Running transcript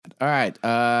All right.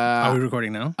 Are we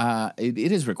recording now? It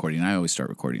is recording. I always start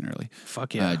recording early.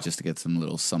 Fuck yeah. Just to get some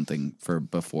little something for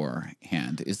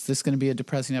beforehand. Is this going to be a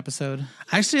depressing episode?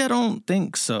 Actually, I don't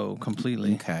think so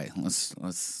completely. Okay,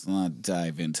 let's not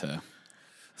dive into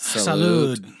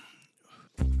Salud.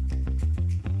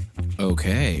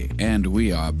 Okay, and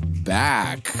we are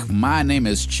back. My name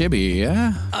is Chibi.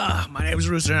 My name is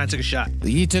Rooster, and I took a shot.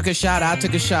 He took a shot, I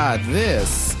took a shot.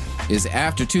 This is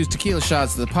After Two Tequila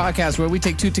Shots, the podcast where we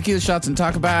take 2 tequila shots and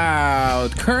talk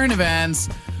about current events,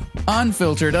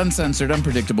 unfiltered, uncensored,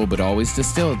 unpredictable, but always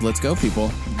distilled. Let's go, people.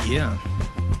 Yeah.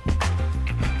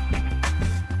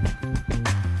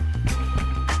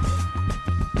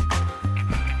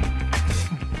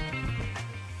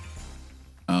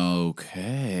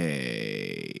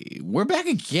 Okay. We're back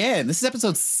again. This is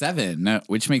episode 7,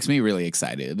 which makes me really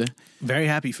excited. Very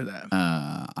happy for that.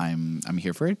 I'm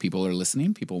here for it. People are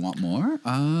listening. People want more.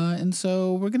 And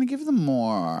so we're going to give them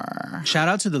more. Shout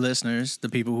out to the listeners, the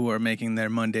people who are making their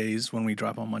Mondays when we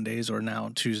drop on Mondays or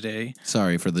now Tuesday.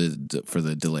 Sorry for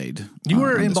the delayed. You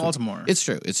were in Baltimore. It's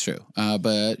true.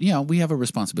 But, we have a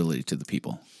responsibility to the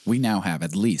people. We now have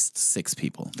at least 6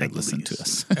 people that listen to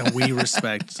us. And we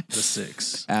respect the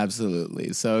 6.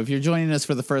 Absolutely. So if you're joining us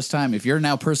for the first time, if you're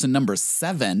now person number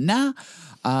 7,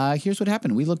 here's what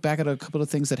happened. We look back at a couple of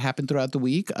things that happened throughout the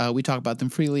week. We talk about them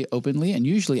freely, openly, and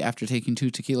usually after taking 2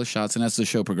 tequila shots. And as the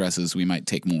show progresses, we might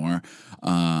take more.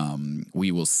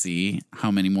 We will see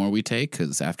how many more we take,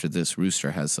 because after this,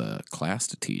 Rooster has a class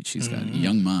to teach. He's got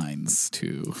young minds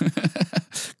to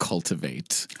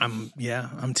cultivate. I'm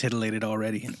titillated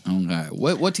already. Okay.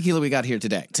 What tequila we got here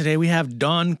today? Today we have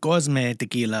Don Cosme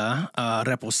Tequila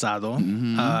Reposado.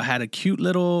 Had a cute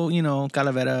little,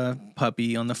 Calavera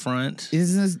puppy on the front.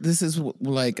 This is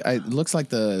like it looks like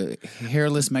the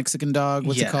hairless Mexican dog.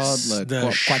 What's it called? Like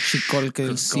God,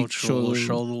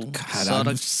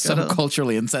 I'm so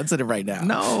culturally insensitive right now.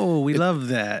 No, we love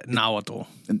that. Nahuatl.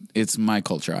 It's my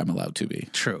culture. I'm allowed to be.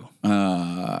 True.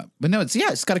 But no,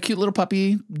 it's got a cute little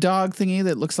puppy dog thingy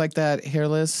that looks like that,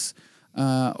 hairless.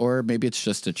 Or maybe it's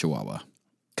just a Chihuahua.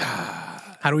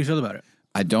 How do we feel about it?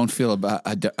 I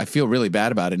feel really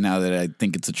bad about it now that I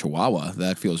think it's a Chihuahua.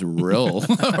 That feels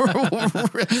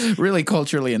really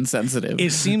culturally insensitive.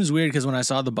 It seems weird because when I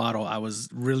saw the bottle, I was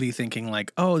really thinking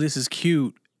like, oh, this is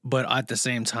cute. But at the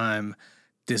same time,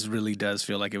 this really does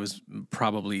feel like it was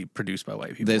probably produced by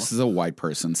white people. This is a white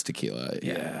person's tequila.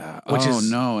 Yeah. Which is,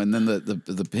 no. And then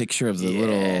the picture of the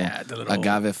little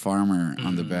agave farmer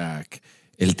on the back.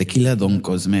 El tequila Don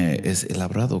Cosme es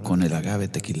elaborado con el agave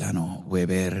tequilano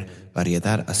Weber,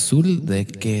 variedad azul de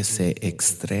que se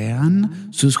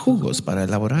extraen sus jugos para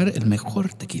elaborar el mejor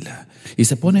tequila y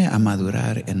se pone a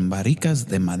madurar en barricas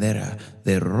de madera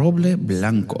de roble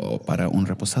blanco para un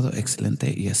reposado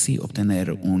excelente y así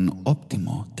obtener un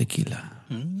óptimo tequila.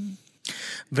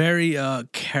 Very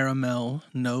caramel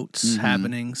notes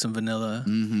happening, some vanilla.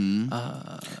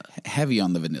 Heavy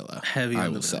on the vanilla, I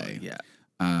will say. Yeah.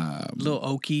 A little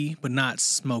oaky, but not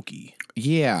smoky.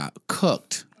 Yeah,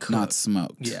 cooked, not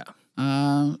smoked. Yeah.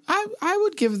 I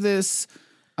would give this.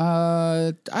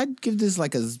 I'd give this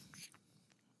like a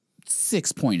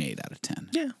 6.8 out of 10.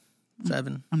 Yeah,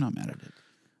 7. I'm not mad at it.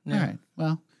 Yeah. All right.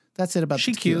 Well, that's it about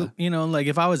she the tequila. Cute. Like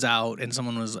if I was out and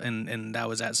someone was and that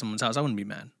was at someone's house, I wouldn't be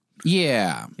mad.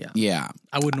 Yeah.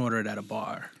 I wouldn't order it at a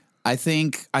bar. I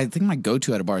think my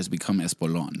go-to at a bar has become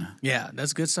Espolón. Yeah,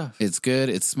 that's good stuff. It's good.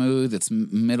 It's smooth. It's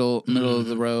middle of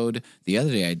the road. The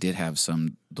other day I did have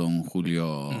some Don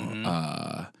Julio.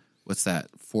 What's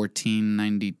that?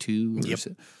 1492. Yep.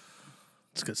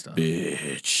 It's good stuff.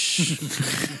 Bitch.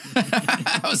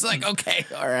 I was like, okay,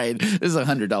 all right. This is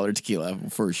 $100 tequila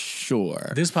for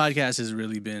sure. This podcast has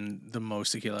really been the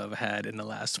most tequila I've had in the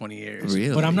last 20 years.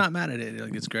 Really? But I'm not mad at it.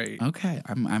 Like, it's great. Okay.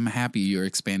 I'm happy you're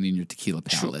expanding your tequila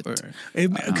palate.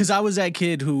 Because I was that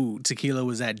kid who tequila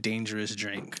was that dangerous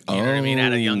drink. You know what I mean?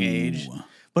 At a young age.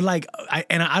 But like,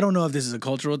 I don't know if this is a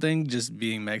cultural thing, just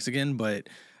being Mexican, but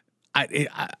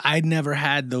I never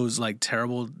had those like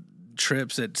terrible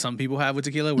trips that some people have with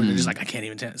tequila where they're just like, I can't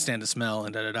even stand the smell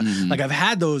and da-da-da. Like I've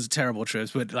had those terrible trips,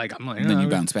 but like I'm like, and then you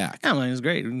bounce back. Yeah, I'm like, it's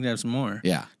great. We can have some more.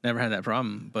 Yeah. Never had that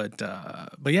problem. But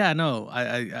yeah, no,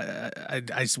 I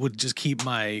would just keep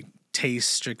my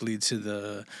taste strictly to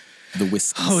the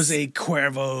whiskeys. Jose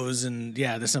Cuervos and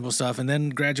the simple stuff, and then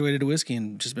graduated to whiskey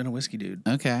and just been a whiskey dude.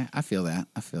 Okay, I feel that.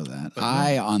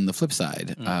 I, on the flip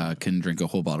side, can drink a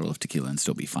whole bottle of tequila and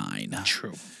still be fine.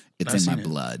 True. It's in my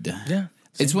blood. Yeah.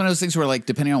 It's one of those things where, like,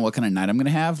 depending on what kind of night I'm going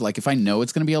to have, like, if I know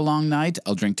it's going to be a long night,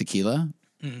 I'll drink tequila.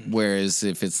 Whereas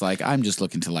if it's like, I'm just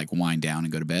looking to, like, wind down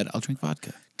and go to bed, I'll drink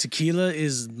vodka. Tequila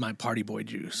is my party boy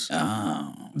juice.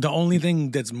 Oh. The only thing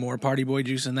that's more party boy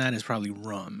juice than that is probably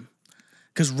rum.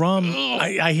 Because rum,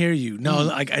 I hear you. No,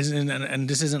 like, and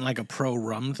this isn't like a pro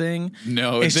rum thing.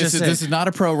 No, this is not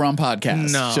a pro rum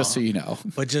podcast. No, just so you know.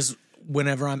 But just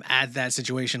whenever I'm at that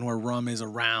situation where rum is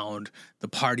around, the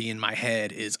party in my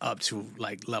head is up to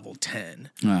like level 10.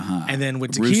 Uh-huh. And then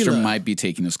with tequila, Rooster might be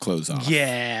taking his clothes off.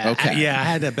 Yeah. Okay. I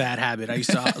had that bad habit. I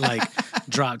used to like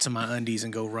drop to my undies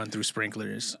and go run through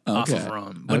sprinklers off of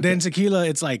rum. But then tequila,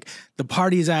 it's like the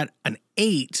party is at an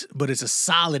 8, but it's a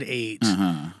solid 8.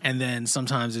 Uh-huh. And then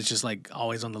sometimes it's just like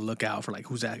always on the lookout for like,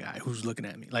 who's that guy? Who's looking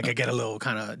at me? Like I get a little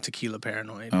kind of tequila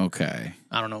paranoid. Okay.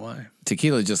 I don't know why.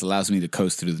 Tequila just allows me to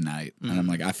coast through the night. And I'm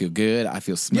like, I feel good. I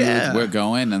feel smooth. Yeah. We're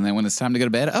going. And then when it's time to go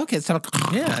to bed, okay, it's time to...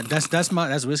 Yeah,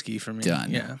 that's whiskey for me.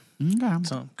 Done. Yeah. Okay.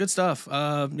 So good stuff.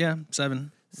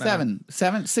 7.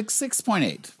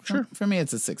 6.8. Sure. For me,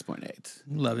 it's a 6.8.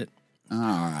 Love it. All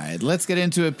right, let's get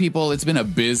into it, people. It's been a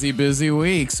busy, busy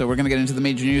week. So we're going to get into the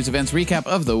major news events recap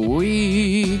of the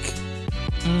week.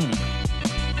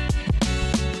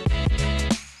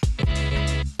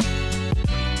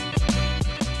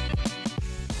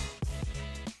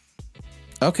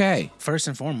 Okay. First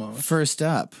and foremost. First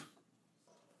up.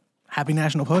 Happy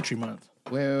National Poetry Month.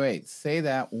 Wait. Say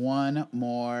that one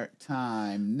more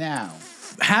time now.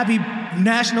 Happy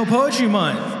National Poetry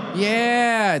Month.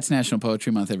 Yeah, it's National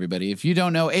Poetry Month, everybody. If you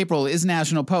don't know, April is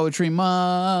National Poetry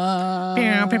Month.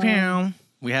 Pew, pew, pew.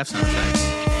 We have sound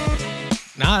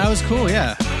effects. Nah, that was cool,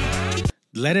 yeah.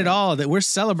 Let it all. That we're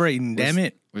celebrating, damn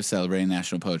it. We're celebrating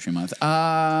National Poetry Month.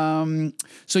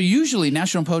 So usually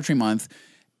National Poetry Month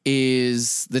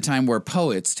is the time where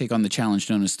poets take on the challenge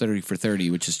known as 30 for 30,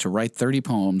 which is to write 30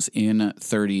 poems in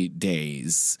 30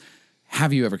 days.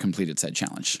 Have you ever completed said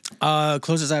challenge?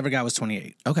 Closest I ever got was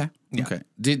 28. Okay. Yeah.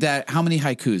 Okay. How many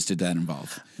haikus did that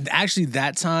involve? Actually,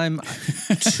 that time,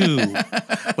 2.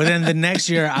 But then the next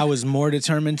year, I was more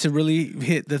determined to really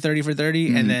hit the 30 for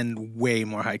 30 and then way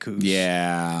more haikus.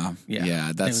 Yeah.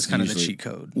 That's it was kind of the cheat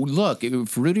code. Look,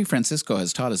 if Rudy Francisco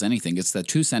has taught us anything, it's that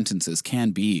 2 sentences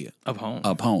can be a poem.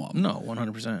 No,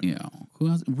 100%. You know, who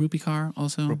else? Rupi Kaur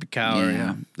also? Rupi Kaur,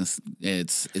 yeah.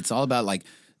 It's all about like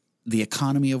the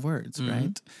economy of words,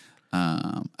 right?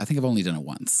 I think I've only done it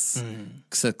once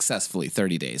successfully,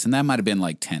 30 days. And that might have been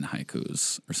like 10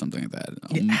 haikus or something like that.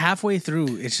 Yeah, halfway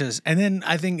through, it's just, and then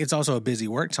I think it's also a busy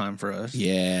work time for us.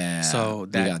 Yeah. So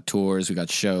we got tours, we got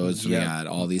shows, we got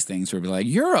all these things where we're like,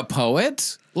 you're a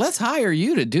poet. Let's hire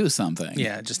you to do something.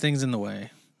 Yeah, just things in the way.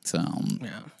 So,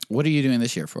 what are you doing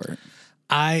this year for it?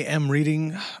 I am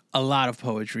reading a lot of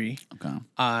poetry. Okay.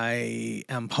 I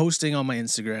am posting on my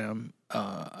Instagram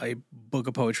a book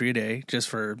of poetry a day, just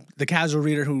for the casual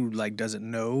reader who like doesn't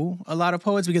know a lot of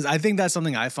poets, because I think that's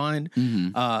something I find.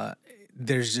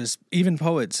 There's just even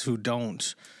poets who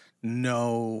don't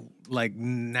know like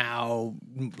now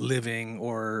living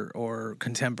or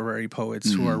contemporary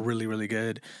poets who are really, really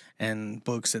good, and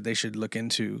books that they should look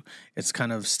into. It's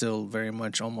kind of still very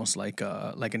much almost like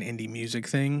an indie music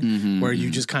thing where you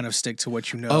just kind of stick to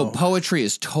what you know. Oh, poetry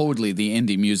is totally the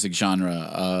indie music genre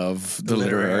of the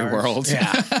literary world.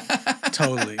 Yeah,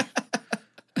 totally.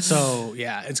 So,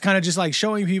 yeah, it's kind of just like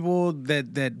showing people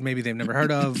that maybe they've never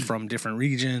heard of from different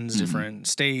regions, different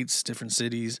states, different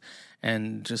cities,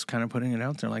 and just kind of putting it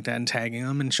out there like that and tagging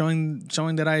them and showing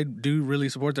that I do really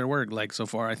support their work. Like so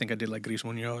far, I think I did like Gris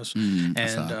Munoz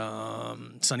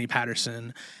and Sonny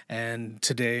Patterson, and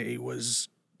today was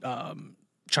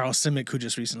Charles Simic, who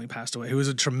just recently passed away. Who was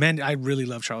a tremendous. I really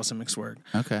love Charles Simic's work.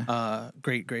 Okay,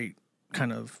 great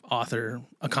kind of author,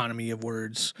 economy of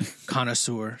words,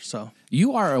 connoisseur. So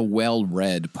you are a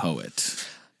well-read poet.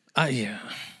 Yeah.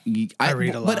 I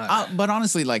read a lot. But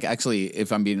honestly, like, actually,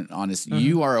 if I'm being honest,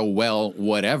 you are a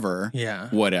whatever.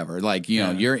 Like, you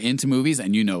know, you're into movies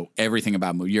and you know everything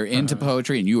about movies. You're into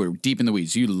poetry and you are deep in the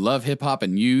weeds. You love hip hop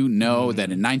and you know that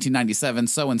in 1997,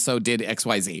 so-and-so did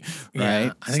XYZ, right?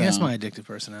 Yeah, I think that's my addictive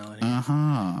personality.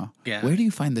 Yeah. Where do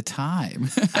you find the time?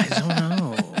 I don't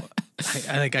know.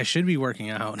 I should be working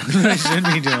out. I should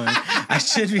be doing. I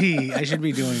should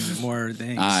be doing more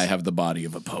things. I have the body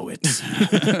of a poet.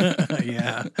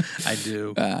 Yeah, I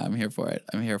do. I'm here for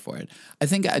it. I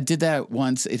think I did that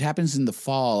once. It happens in the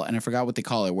fall, and I forgot what they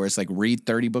call it, where it's like read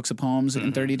 30 books of poems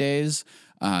in 30 days.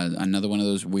 Another one of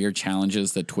those weird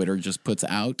challenges that Twitter just puts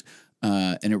out.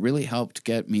 And it really helped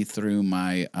get me through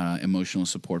my emotional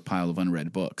support pile of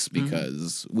unread books,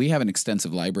 because we have an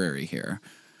extensive library here.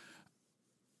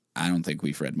 I don't think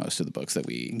we've read most of the books that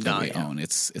we own.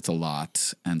 It's a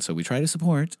lot. And so we try to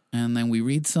support, and then we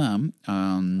read some.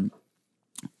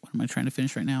 What am I trying to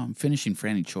finish right now? I'm finishing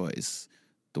Franny Choi's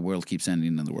The World Keeps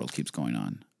Ending and the World Keeps Going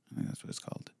On. I think that's what it's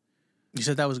called. You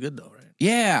said that was good though, right?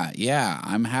 Yeah.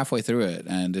 I'm halfway through it,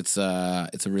 and it's a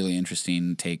really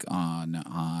interesting take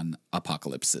on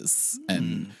apocalypses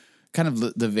and kind of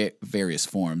the various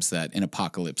forms that an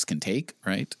apocalypse can take,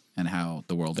 right? And how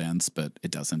the world ends, but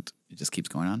it doesn't. It just keeps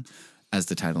going on, as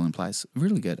the title implies.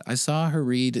 Really good. I saw her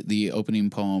read the opening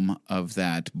poem of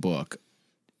that book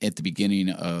at the beginning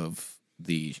of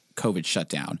the COVID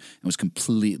shutdown and was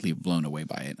completely blown away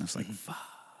by it. And I was like, fuck.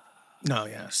 No,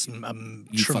 yes.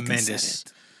 Tremendous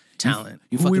talent.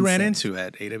 You who we ran into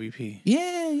at AWP.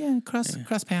 Yeah.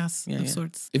 Cross paths of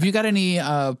sorts. If you got any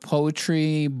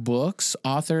poetry, books,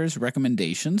 authors,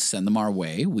 recommendations, send them our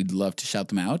way. We'd love to shout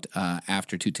them out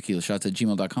after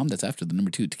 2tequilashots@gmail.com. That's after the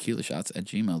number 2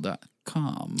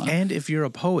 tequilashots@gmail.com. And if you're a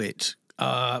poet,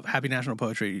 happy National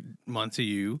Poetry Month to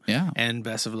you. Yeah. And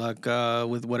best of luck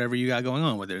with whatever you got going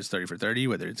on, whether it's 30 for 30,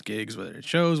 whether it's gigs, whether it's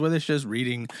shows, whether it's just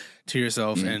reading to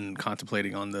yourself and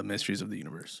contemplating on the mysteries of the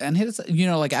universe. And hit us,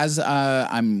 as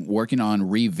I'm working on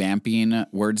revamping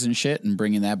Words and Shit and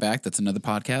bringing that back. That's another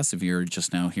podcast. If you're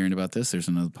just now hearing about this, there's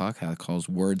another podcast called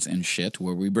Words and Shit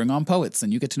where we bring on poets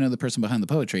and you get to know the person behind the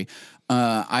poetry.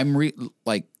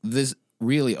 This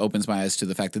really opens my eyes to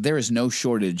the fact that there is no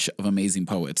shortage of amazing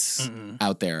poets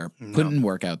out there, putting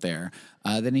work out there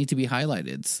that need to be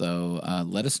highlighted. So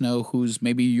let us know who's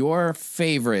maybe your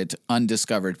favorite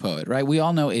undiscovered poet, right? We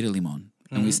all know Ada Limon,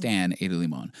 and we stan Ada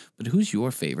Limon. But who's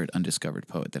your favorite undiscovered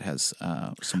poet that has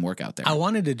some work out there? I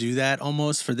wanted to do that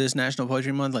almost for this National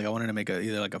Poetry Month. Like I wanted to make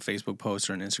either like a Facebook post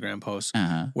or an Instagram post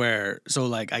where,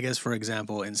 I guess, for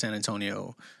example, in San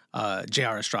Antonio,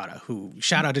 J.R. Estrada,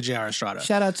 shout out to J.R. Estrada.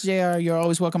 Shout out to J.R. You're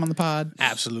always welcome on the pod.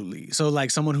 Absolutely. So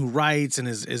like someone who writes and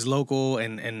is local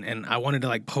and I wanted to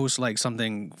like post like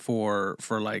something for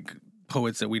like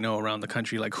poets that we know around the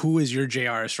country. Like who is your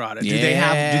J.R. Estrada? Do they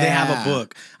have a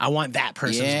book? I want that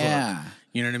person's book.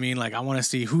 You know what I mean? Like I want to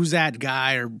see who's that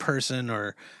guy or person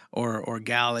or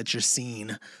gal at your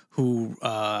scene who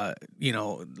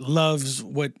loves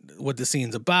what the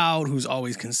scene's about, who's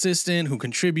always consistent, who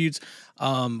contributes.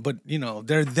 But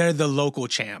they're the local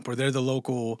champ or they're the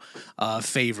local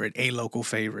favorite, a local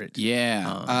favorite.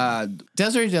 Yeah.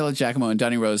 Desiree Della Giacomo and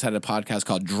Donnie Rose had a podcast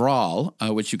called Drawl,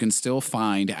 which you can still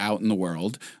find out in the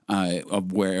world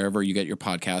of wherever you get your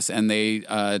podcasts, and they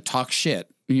talk shit.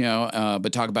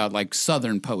 But talk about like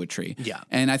Southern poetry. Yeah.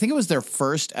 And I think it was their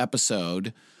first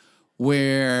episode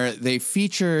where they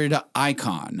featured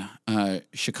Icon,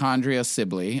 Shakondria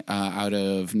Sibley out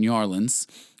of New Orleans.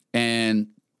 And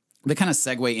the kind of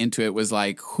segue into it was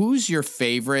like, who's your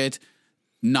favorite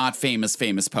not famous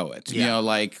poet? Yeah.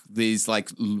 Like these like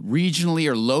regionally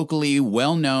or locally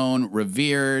well-known,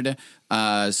 revered,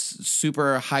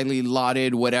 super highly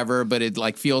lauded, whatever, but it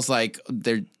like feels like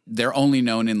they're only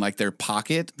known in like their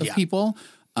pocket of people.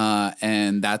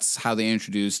 And that's how they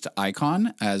introduced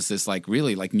Icon as this like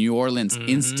really like New Orleans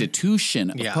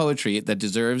institution of poetry that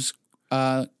deserves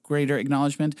greater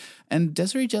acknowledgement. And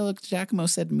Desiree Giacomo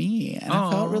said me, and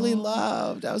I felt really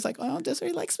loved. I was like, oh,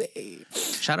 Desiree likes me.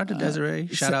 Shout out to Desiree.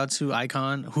 Shout out to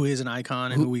Icon, who is an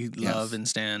icon and who we love and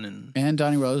stan. And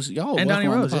Donnie Rose. Y'all and Donnie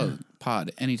Rose,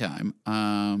 pod anytime.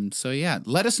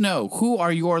 Let us know who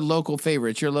are your local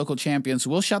favorites, your local champions.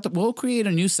 We'll create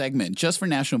a new segment just for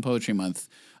National Poetry Month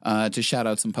to shout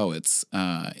out some poets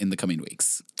in the coming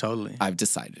weeks. Totally. I've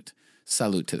decided.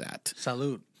 Salute to that.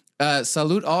 Salute.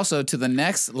 Salute also to the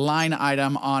next line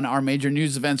item on our major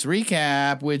news events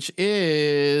recap, which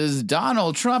is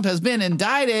Donald Trump has been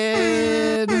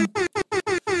indicted.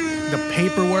 The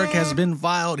paperwork has been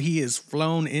filed. He is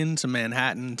flown into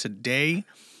Manhattan today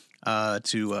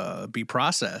to be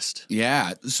processed.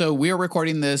 Yeah. So we're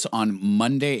recording this on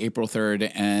Monday, April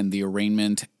 3rd, and the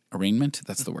arraignment,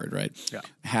 that's the word, right? Yeah.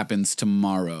 Happens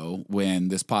tomorrow when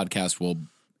this podcast will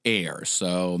air.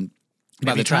 So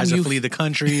if he tries to flee the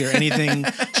country or anything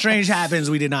strange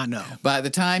happens, we did not know. By the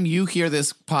time you hear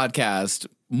this podcast,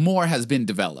 more has been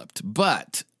developed.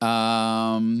 But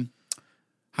how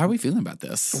are we feeling about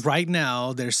this? Right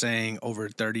now, they're saying over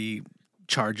 30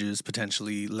 charges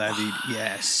potentially levied. What?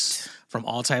 Yes. From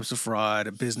all types of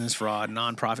fraud, business fraud,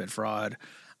 nonprofit fraud.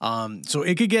 So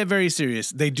it could get very serious.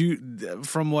 They do,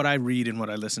 from what I read and what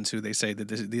I listen to, they say that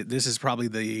this is probably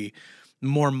the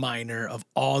more minor of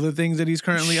all the things that he's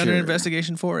currently under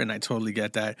investigation for, and I totally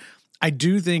get that. I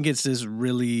do think it's this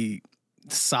really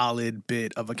solid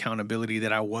bit of accountability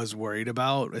that I was worried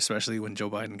about, especially when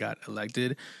Joe Biden got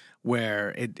elected,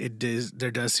 where there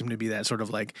does seem to be that sort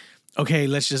of like, okay,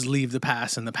 let's just leave the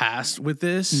past in the past with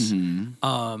this.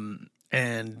 Mm-hmm.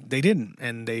 And they didn't,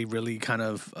 and they really kind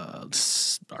of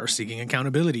are seeking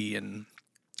accountability and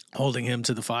holding him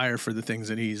to the fire for the things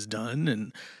that he's done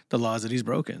and the laws that he's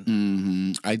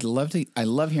broken. Mm-hmm. I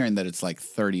love hearing that it's like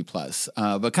 30 plus,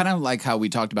 but kind of like how we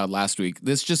talked about last week,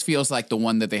 this just feels like the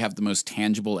one that they have the most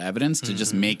tangible evidence to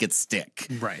just make it stick.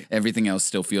 Right. Everything else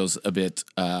still feels a bit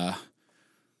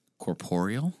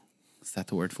corporeal. Is that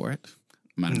the word for it?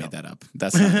 I might have made that up.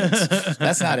 That's not it.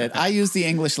 That's not it. I use the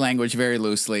English language very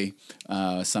loosely,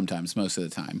 sometimes, most of the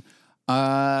time.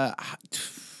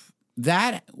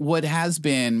 That what has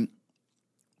been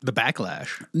the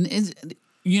backlash is,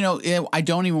 I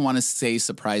don't even want to say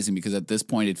surprising, because at this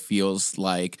point it feels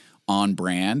like on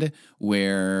brand,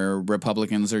 where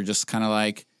Republicans are just kind of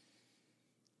like,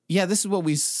 yeah, this is what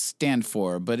we stand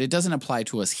for, but it doesn't apply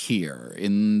to us here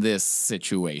in this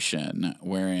situation,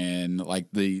 wherein like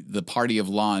the party of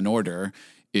law and order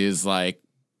is like,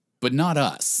 but not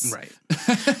us. Right.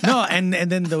 No, and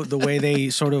then the way they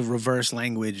sort of reverse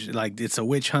language, like it's a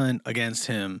witch hunt against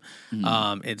him.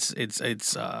 It's the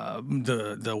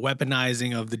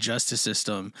weaponizing of the justice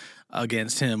system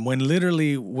against him. When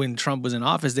literally when Trump was in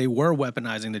office, they were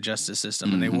weaponizing the justice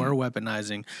system, and they were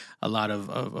weaponizing a lot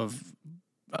of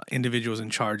individuals in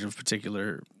charge of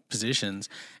particular positions.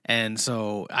 And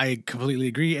so I completely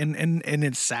agree. And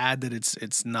it's sad that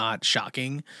it's not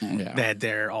shocking that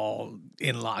they're all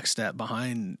in lockstep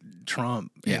behind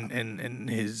Trump and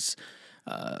his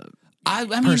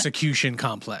persecution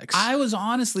complex. I was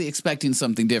honestly expecting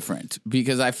something different,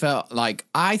 because I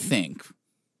think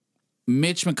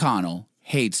Mitch McConnell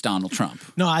hates Donald Trump.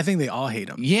 No, I think they all hate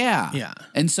him. Yeah. Yeah.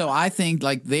 And so I think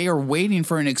like they are waiting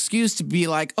for an excuse to be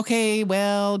like, okay,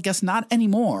 well, guess not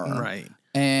anymore. Right.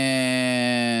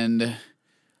 And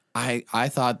I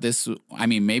thought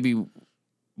maybe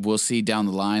we'll see down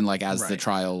the line, like as the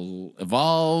trial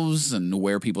evolves and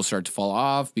where people start to fall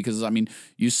off, because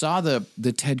you saw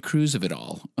the Ted Cruz of it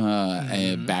all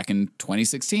back in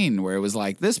 2016, where it was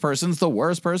like, this person's the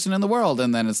worst person in the world.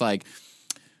 And then it's like,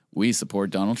 we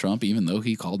support Donald Trump, even though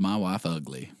he called my wife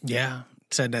ugly. Yeah.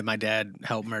 Said that my dad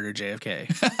helped murder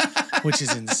JFK, which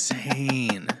is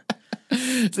insane.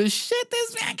 The shit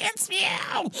this man can spew.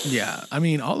 Yeah.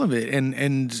 All of it.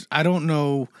 And I don't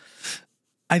know.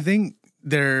 I think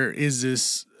there is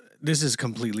this is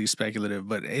completely speculative,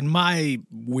 but in my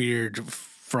weird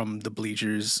from the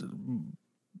bleachers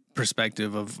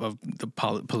perspective of the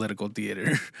political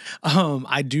theater,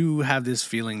 I do have this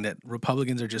feeling that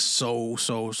Republicans are just so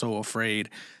afraid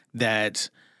that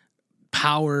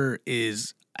power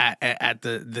is at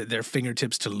their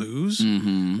fingertips to lose,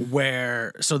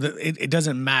 where so that it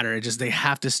doesn't matter. It just they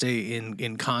have to stay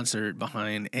in concert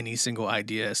behind any single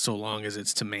idea so long as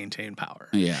it's to maintain power.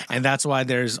 Yeah, and that's why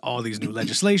there's all these new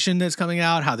legislation that's coming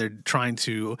out. How they're trying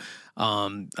to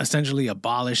essentially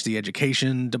abolish the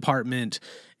education department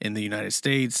in the United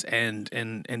States, and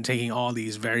taking all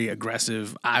these very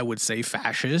aggressive, I would say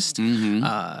fascist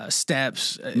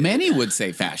steps. Many would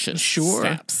say fascist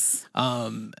steps.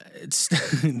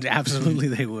 Absolutely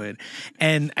they would.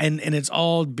 And it's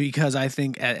all because I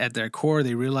think at their core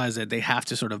they realize that they have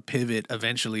to sort of pivot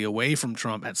eventually away from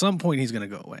Trump. At some point he's going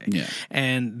to go away. Yeah.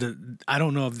 And I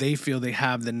don't know if they feel they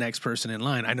have the next person in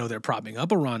line. I know they're propping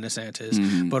up a Ron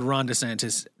DeSantis, but Ron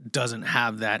DeSantis doesn't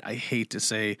have that, I hate to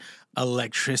say,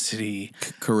 electricity.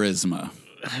 Charisma.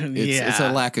 It's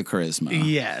a lack of charisma.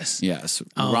 Yes.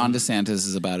 Ron DeSantis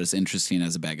is about as interesting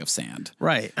as a bag of sand.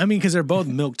 Right. Because they're both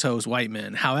milquetoast white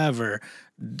men. However,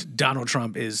 Donald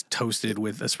Trump is toasted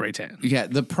with a spray tan. Yeah.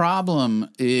 The problem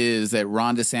is that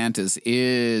Ron DeSantis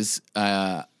is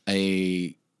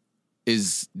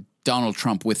is Donald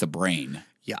Trump with a brain.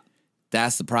 Yeah.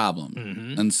 That's the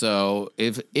problem. And so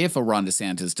if a Ron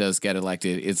DeSantis does get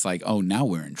elected, it's like, oh, now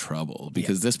we're in trouble,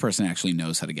 because this person actually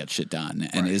knows how to get shit done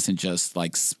and isn't just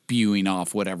like spewing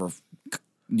off whatever,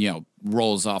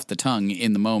 rolls off the tongue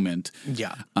in the moment.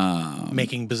 Yeah.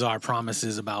 Making bizarre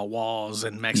promises about walls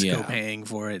and Mexico paying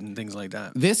for it and things like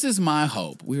that. This is my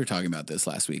hope. We were talking about this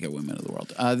last week at Women of the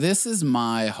World. This is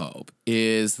my hope,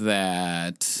 is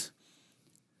that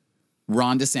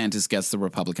Ron DeSantis gets the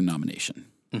Republican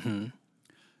nomination.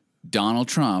 Donald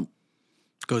Trump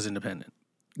goes independent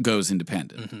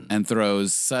and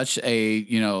throws such a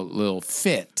little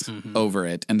fit over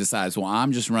it and decides, well,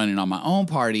 I'm just running on my own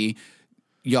party,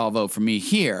 y'all vote for me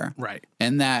here, right?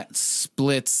 And that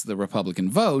splits the Republican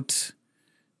vote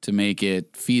to make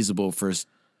it feasible for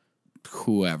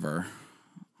whoever.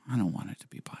 I don't want it to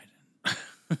be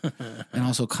Biden. And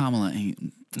also Kamala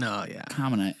ain't. No, yeah.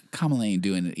 Kamala ain't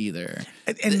doing it either.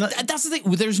 And that's the thing.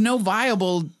 There's no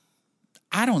viable.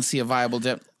 I don't see a viable.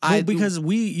 Because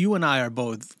you and I are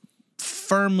both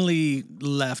firmly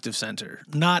left of center.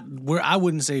 I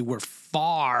wouldn't say we're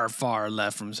far, far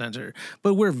left from center,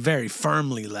 but we're very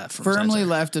firmly left from firmly center.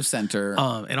 left of center.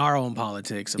 In our own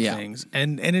politics of things.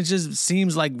 And it just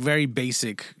seems like very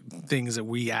basic things that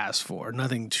we ask for.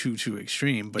 Nothing too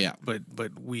extreme, but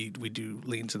we do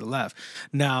lean to the left.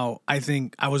 Now, I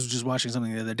think I was just watching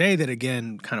something the other day that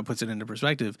again kind of puts it into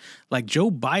perspective. Like Joe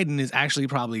Biden is actually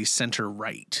probably center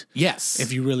right. Yes.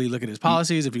 If you really look at his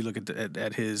policies, if you look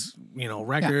at his,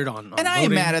 record on and voting. I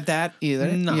ain't mad at that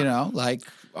either. No. Like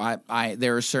I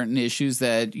there are certain issues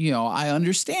that, I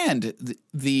understand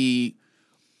the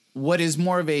what is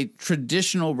more of a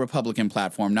traditional Republican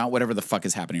platform, not whatever the fuck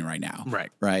is happening right now.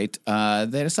 Right.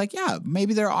 That it's like,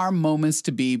 maybe there are moments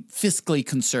to be fiscally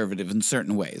conservative in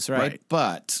certain ways, right?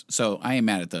 But so I ain't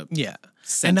mad at the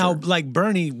center. And now, like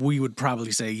Bernie, we would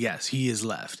probably say, yes, he is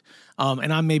left.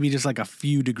 And I'm maybe just like a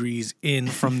few degrees in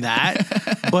from that,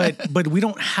 but we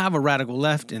don't have a radical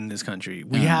left in this country.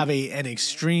 We have an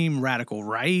extreme radical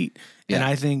right, and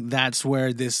I think that's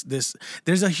where this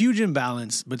there's a huge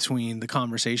imbalance between the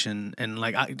conversation and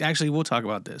actually we'll talk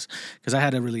about this because I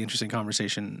had a really interesting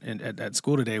conversation at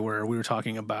school today where we were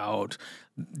talking about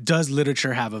does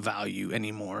literature have a value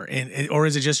anymore, or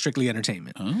is it just strictly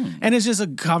entertainment? And it's just a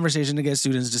conversation to get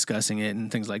students discussing it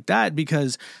and things like that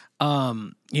because.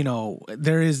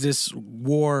 There is this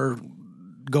war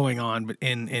going on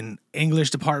in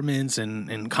English departments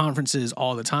and conferences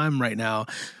all the time right now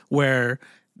where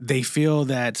they feel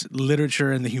that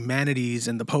literature and the humanities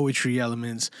and the poetry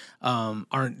elements are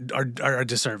a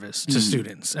disservice to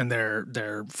students and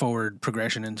their forward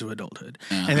progression into adulthood.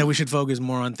 And that we should focus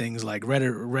more on things like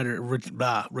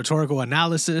rhetorical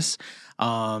analysis,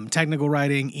 technical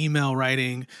writing, email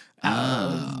writing,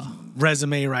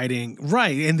 resume writing,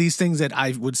 and these things that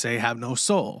I would say have no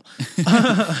soul.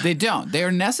 They don't. They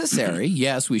are necessary.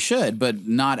 Yes, we should, but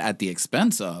not at the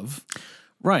expense of.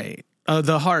 Right.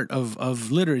 The heart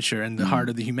of literature and the heart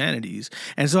of the humanities.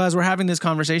 And so as we're having this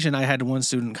conversation, I had one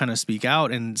student kind of speak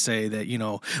out and say that,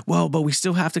 but we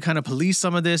still have to kind of police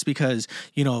some of this because,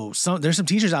 there's some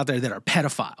teachers out there that are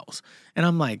pedophiles. And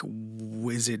I'm like,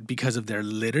 is it because of their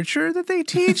literature that they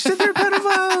teach that they're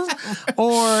pedophiles?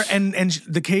 Or, and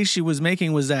the case she was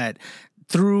making was that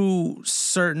through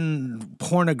certain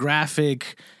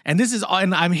pornographic, and this is,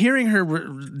 and I'm hearing her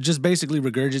just basically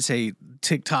regurgitate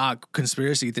TikTok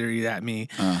conspiracy theory at me,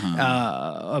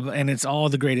 and it's all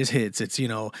the greatest hits. It's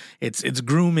it's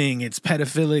grooming, it's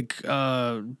pedophilic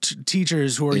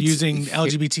teachers who are using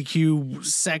LGBTQ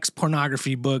sex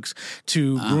pornography books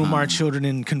to groom our children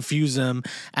and confuse them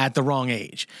at the wrong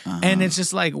age, and it's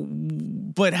just like,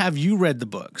 but have you read the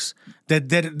books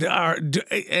that are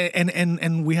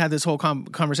and we had this whole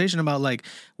conversation about like,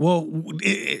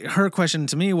 her question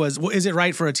to me was, well, is it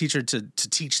right for a teacher to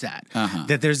teach that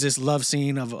that there's this love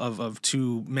scene of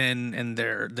two men and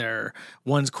their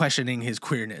one's questioning his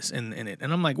queerness in it,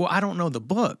 and I'm like, well, I don't know the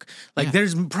book. Like,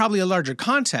 there's probably a larger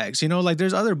context, like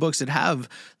there's other books that have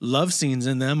love scenes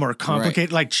in them or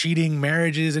complicated like cheating,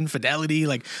 marriages, infidelity,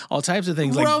 like all types of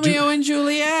things. Romeo and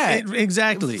Juliet,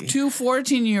 exactly. Two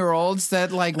 14-year-olds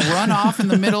that like run off in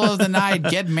the middle of the night,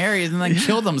 get married, and then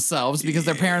kill themselves because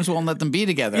their parents won't let them be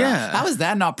together. How is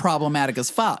that not problematic as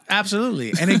fuck?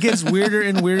 Absolutely. And it gets weirder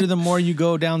and weirder the more you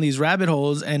go down these rabbit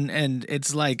holes, and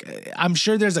it's like, I'm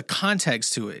sure there's a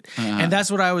context to it. And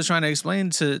that's what I was trying to explain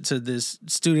to this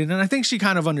student, and I think she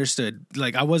kind of understood.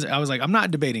 Like, I was like, I'm not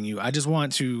debating you. I just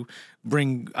want to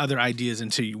bring other ideas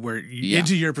into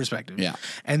into your perspective.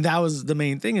 And that was the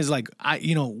main thing, is like,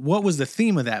 what was the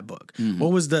theme of that book?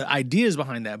 What was the ideas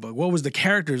behind that book? What was the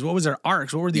characters? What was their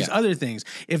arcs? What were these other things?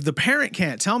 If the parent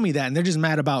can't tell me that and they're just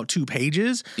mad about 2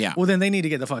 pages, well, then they need to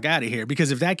get the fuck out of here,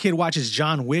 because if that kid watches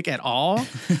John Wick at all,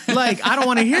 like, I don't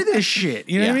want to hear this shit.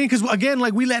 You know what I mean? Because again,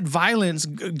 like, we let violence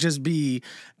just be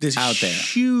this out there,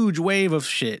 huge wave of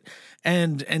shit.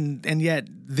 And yet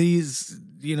these,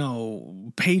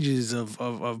 pages of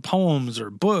poems or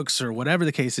books or whatever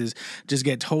the case is just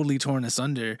get totally torn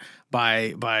asunder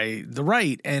by the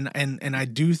right. And I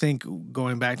do think,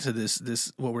 going back to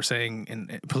this what we're saying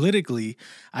and politically,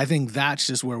 I think that's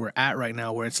just where we're at right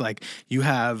now, where it's like you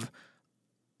have,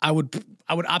 I would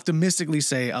optimistically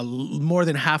say more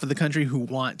than half of the country who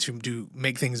want to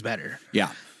make things better.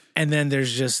 And then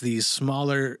there's just these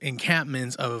smaller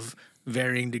encampments of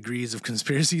varying degrees of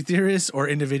conspiracy theorists or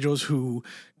individuals who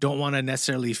don't want to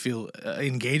necessarily feel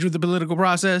engaged with the political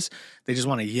process. They just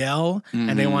want to yell,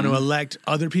 and they want to elect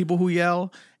other people who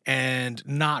yell and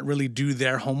not really do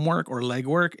their homework or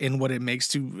legwork in what it makes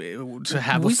to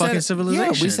have a fucking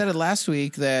civilization. Yeah, we said it last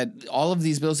week that all of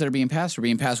these bills that are being passed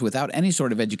without any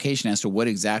sort of education as to what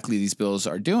exactly these bills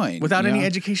are doing. Without any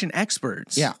education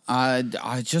experts. Yeah.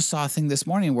 I just saw a thing this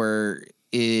morning where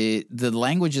the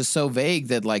language is so vague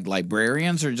that like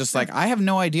librarians are just like, I have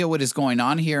no idea what is going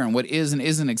on here and what is and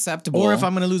isn't acceptable. Or if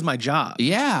I'm going to lose my job.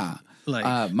 Yeah.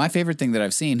 Like my favorite thing that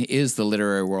I've seen is the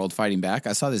literary world fighting back.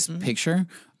 I saw this picture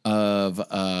of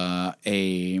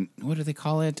a, what do they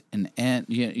call it? An end,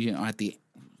 you know, at the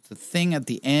thing at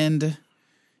the end.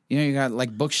 You know, you got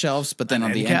like bookshelves, but then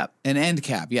on the end, an end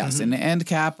cap. Yes, an end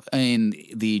cap in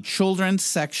the children's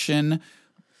section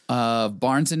of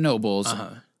Barnes and Nobles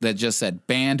that just said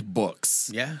banned books.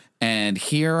 Yeah. And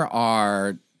here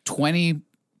are 20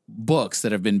 books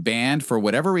that have been banned for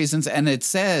whatever reasons. And it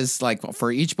says, like,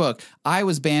 for each book, I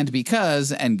was banned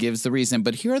because, and gives the reason,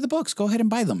 but here are the books. Go ahead and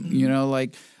buy them. You know,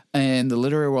 like, and the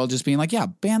literary world just being like, yeah,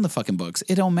 ban the fucking books.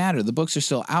 It don't matter. The books are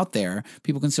still out there.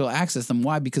 People can still access them.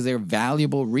 Why? Because they're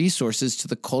valuable resources to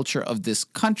the culture of this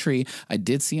country. I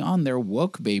did see on there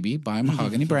Woke Baby by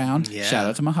Mahogany Brown. Yeah. Shout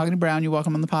out to Mahogany Brown. You're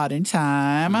welcome on the pod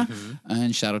anytime.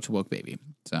 And shout out to Woke Baby.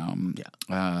 So,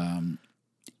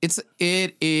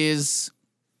 it is.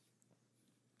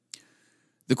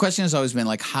 The question has always been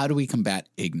like, how do we combat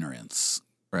ignorance?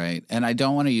 Right. And I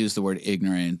don't want to use the word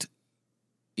ignorant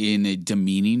in a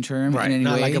demeaning term, right? In any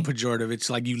Not way. like a pejorative. It's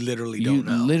like you literally don't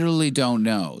know. Literally don't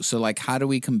know. So, like, how do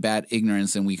we combat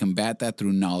ignorance? And we combat that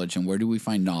through knowledge. And where do we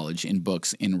find knowledge? In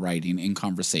books, in writing, in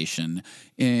conversation,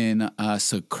 in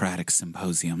Socratic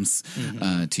symposiums,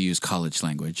 to use college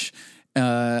language,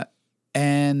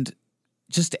 and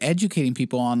just educating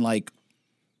people on like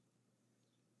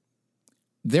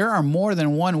there are more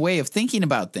than one way of thinking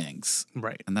about things,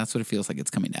 right? And that's what it feels like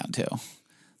it's coming down to.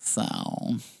 So.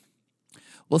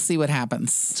 We'll see what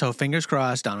happens. So fingers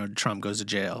crossed, Donald Trump goes to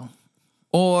jail.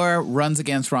 Or runs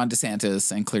against Ron DeSantis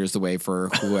and clears the way for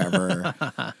whoever.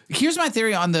 Here's my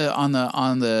theory on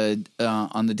the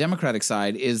Democratic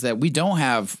side is that we don't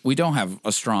have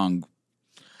a strong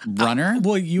runner.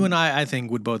 Well, you and I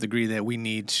think, would both agree that we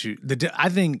need to. I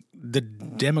think the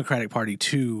Democratic Party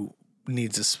too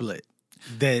needs a split.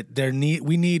 That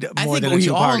we need more than a two-party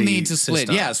system. We all need to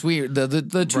split. Yes,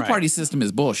 the two-party system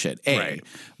is bullshit.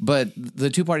 But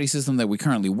the two-party system that we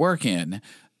currently work in,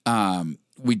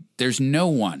 there's no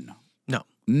one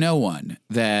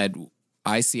that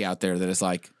I see out there that is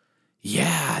like,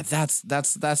 yeah, that's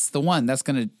the one that's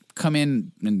going to come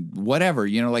in and whatever,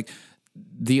 you know, like.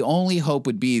 The only hope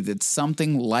would be that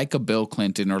something like a Bill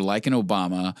Clinton or like an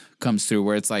Obama comes through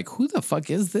where it's like, who the fuck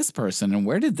is this person and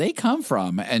where did they come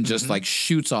from? And just like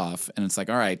shoots off. And it's like,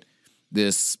 all right,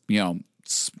 this, you know,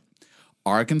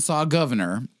 Arkansas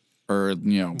governor or,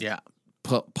 you know,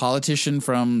 politician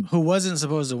from. Who wasn't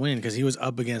supposed to win because he was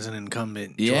up against an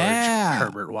incumbent, George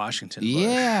Herbert Washington Bush.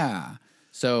 Yeah.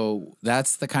 So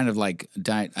that's the kind of like,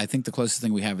 I think the closest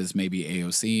thing we have is maybe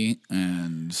AOC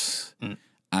and.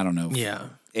 I don't know if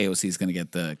AOC is going to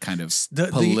get the kind of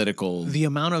political... The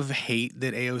amount of hate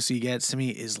that AOC gets to me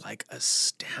is like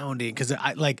astounding because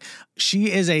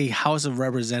she is a House of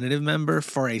Representative member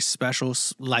for a special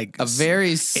a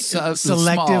very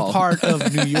selective part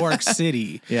of New York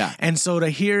City. Yeah. And so to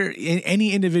hear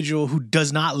any individual who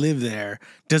does not live there,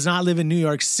 does not live in New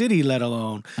York City, let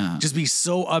alone just be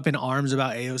so up in arms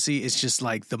about AOC, it's just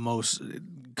like the most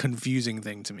confusing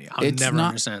thing to me. I'll never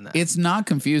understand that. It's not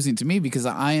confusing to me because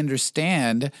I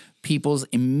understand people's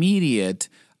immediate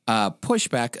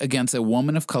pushback against a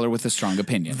woman of color with a strong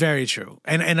opinion. Very true.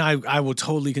 And I will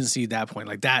totally concede that point.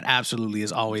 Like that absolutely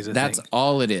is always a thing. That's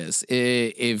all it is.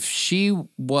 If she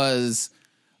was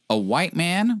a white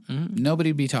man,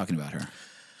 nobody'd be talking about her.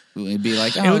 It'd be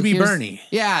like, it would be Bernie.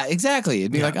 Yeah, exactly.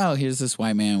 It'd be like, oh, here's this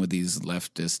white man with these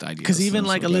leftist ideas. Because even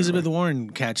like Elizabeth Warren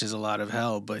catches a lot of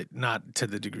hell, but not to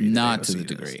the degree. Not to the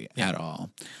degree at all.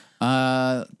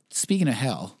 Speaking of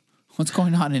hell, what's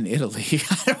going on in Italy?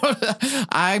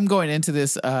 I'm going into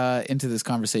this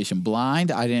conversation blind.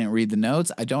 I didn't read the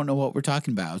notes. I don't know what we're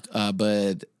talking about.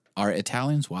 But are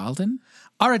Italians wildin'?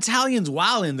 Are Italians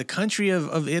wildin'? The country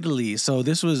of Italy. So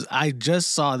I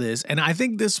just saw this, and I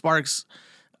think this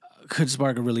could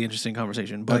spark a really interesting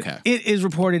conversation. But It is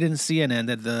reported in CNN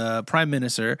that the Prime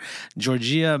Minister,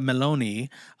 Giorgia Meloni,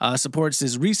 supports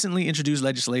his recently introduced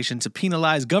legislation to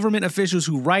penalize government officials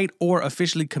who write or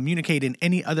officially communicate in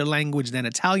any other language than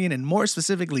Italian, and more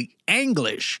specifically,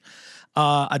 English.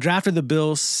 A draft of the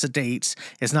bill states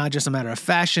it's not just a matter of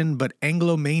fashion, but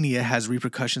Anglomania has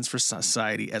repercussions for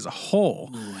society as a whole.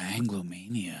 Ooh,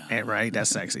 Anglomania. Right? That's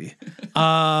sexy.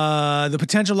 The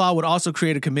potential law would also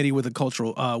create a committee with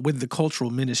the cultural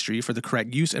ministry for the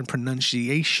correct use and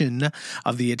pronunciation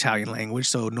of the Italian language.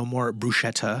 So no more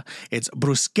bruschetta. It's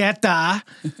bruschetta.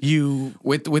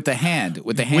 With the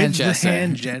hand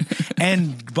gesture.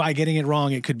 And by getting it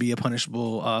wrong, it could be a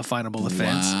punishable, finable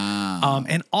offense. Wow.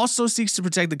 and also seeks to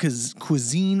protect the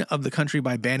cuisine of the country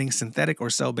by banning synthetic or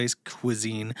cell-based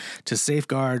cuisine to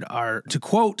safeguard our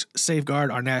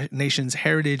nation's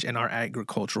heritage and our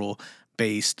agricultural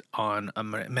based on a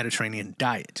Mediterranean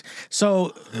diet.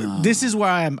 So this is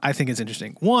where I think it's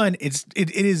interesting. One, it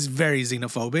is very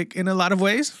xenophobic in a lot of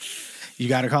ways. You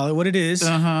got to call it what it is.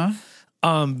 Very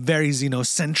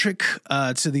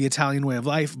xenocentric to the Italian way of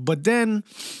life. But then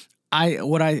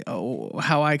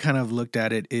how I kind of looked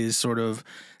at it is sort of,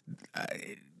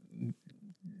 I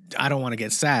don't want to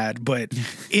get sad, but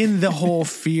in the whole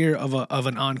fear of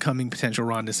an oncoming potential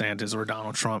Ron DeSantis or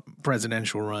Donald Trump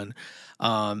presidential run,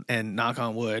 and knock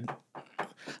on wood,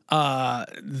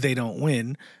 they don't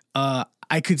win. The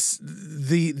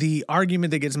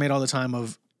argument that gets made all the time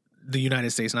of the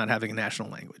United States not having a national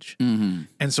language, and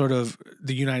sort of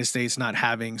the United States not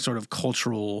having sort of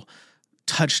cultural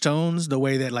touchstones the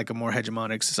way that like a more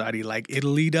hegemonic society like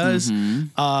Italy does,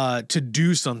 to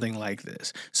do something like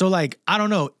this. So like, I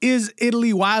don't know, is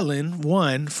Italy wildin',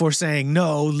 one, for saying,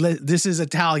 no, this is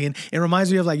Italian? It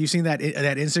reminds me of like, you've seen that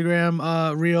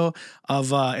Instagram reel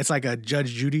of, it's like a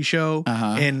Judge Judy show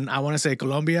in, I want to say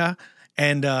Colombia.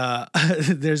 And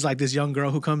there's like this young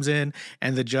girl who comes in,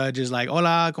 and the judge is like,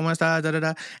 "Hola, cómo está?" Da da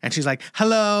da, and she's like,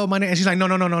 "Hello, my name." And she's like, "No,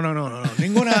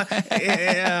 ninguna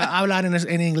hablar en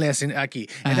inglés aquí."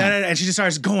 And she just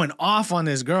starts going off on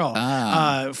this girl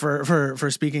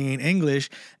for speaking in English.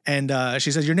 And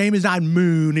she says, "Your name is not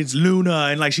Moon, it's Luna,"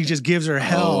 and like she just gives her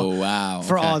hell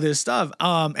for all this stuff.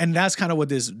 And that's kind of what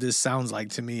this sounds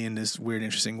like to me in this weird,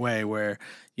 interesting way, where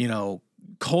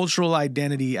cultural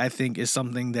identity, I think, is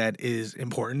something that is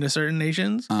important to certain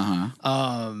nations.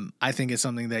 I think it's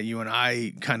something that you and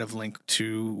I kind of link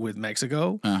to with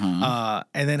Mexico. And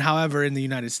then, however, in the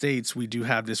United States, we do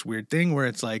have this weird thing where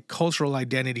it's like cultural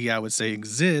identity, I would say,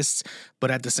 exists,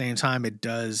 but at the same time, it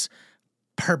does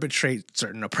perpetrate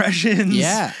certain oppressions,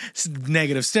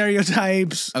 negative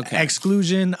stereotypes,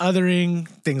 exclusion, othering,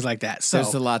 things like that. So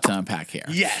there's a lot to unpack here.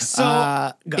 Yes.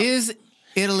 So is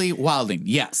Italy wilding?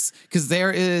 Yes, because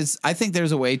I think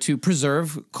there's a way to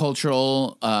preserve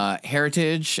cultural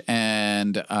heritage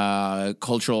and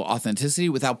cultural authenticity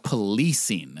without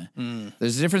policing.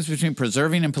 There's a difference between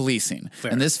preserving and policing.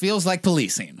 Fair. And this feels like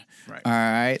policing. Right. All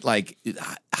right. Like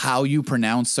how you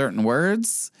pronounce certain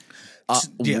words.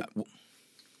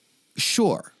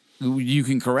 Sure. You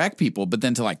can correct people, but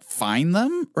then to like fine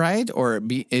them, right? Or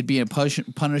it'd be a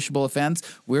punishable offense.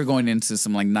 We're going into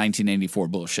some like 1984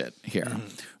 bullshit here,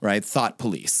 right? Thought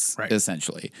police,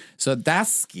 essentially. So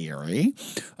that's scary.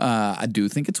 I do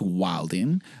think it's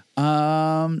wilding.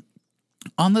 On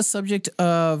the subject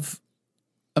of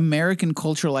American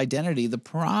cultural identity,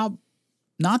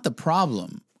 not the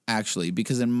problem, actually,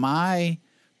 because in my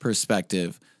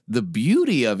perspective, the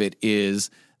beauty of it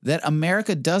is that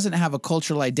America doesn't have a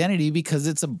cultural identity because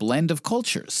it's a blend of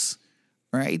cultures,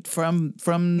 right? From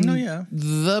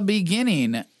the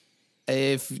beginning,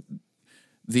 if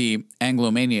the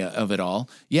Anglomania of it all,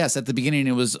 yes, at the beginning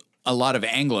it was a lot of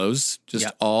Anglos, just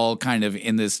all kind of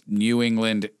in this New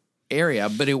England area,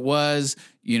 but it was,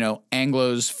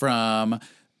 Anglos from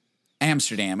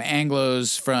Amsterdam,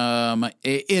 Anglos from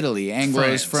Italy,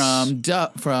 Anglos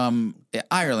from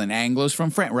Ireland, Anglos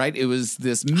from France, right? It was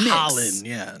this mix. Holland,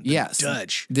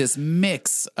 Dutch. This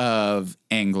mix of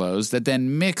Anglos that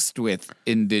then mixed with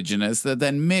indigenous, that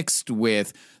then mixed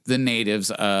with the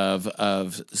natives of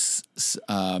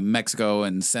Mexico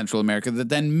and Central America, that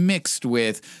then mixed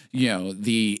with,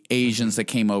 the Asians that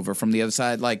came over from the other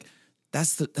side. Like,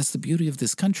 that's the beauty of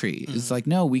this country. It's like,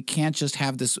 no, we can't just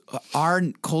have this. Our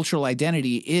cultural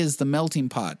identity is the melting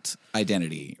pot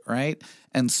identity, right?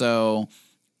 And so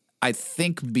I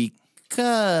think because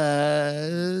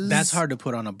that's hard to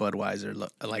put on a Budweiser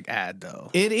like ad, though.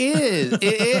 It is. Is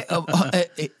it though?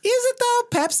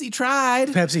 Pepsi tried.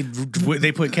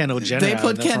 They put Kendall Jenner. They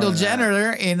put Kendall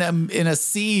Jenner in a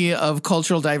sea of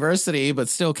cultural diversity, but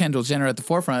still Kendall Jenner at the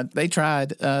forefront. They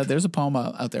tried. There's a poem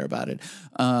out there about it.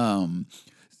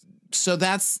 So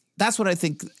that's what I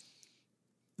think.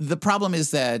 The problem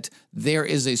is that there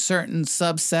is a certain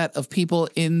subset of people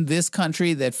in this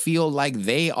country that feel like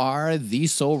they are the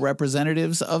sole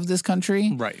representatives of this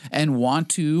country, right? And want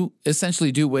to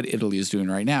essentially do what Italy is doing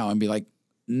right now and be like,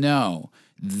 no,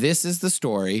 this is the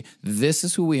story. This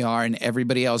is who we are. And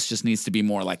everybody else just needs to be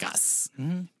more like us.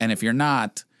 And if you're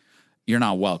not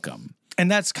welcome. And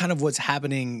that's kind of what's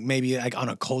happening maybe like on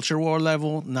a culture war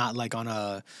level, not like on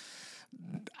a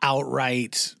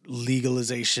outright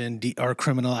legalization or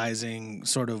criminalizing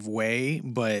sort of way,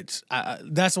 but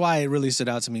that's why it really stood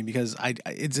out to me, because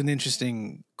it's an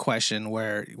interesting question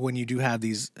where when you do have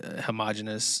these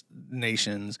homogenous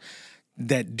nations,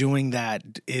 that doing that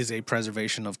is a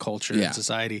preservation of culture and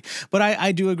society. But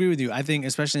I do agree with you. I think,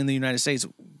 especially in the United States,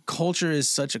 culture is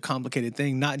such a complicated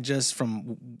thing, not just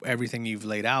from everything you've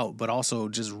laid out, but also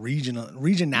just regionality.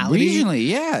 Regionally,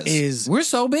 yes. We're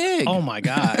so big. Oh my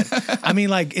God. I mean,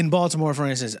 like in Baltimore, for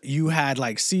instance, you had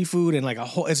like seafood and like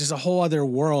it's just a whole other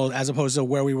world as opposed to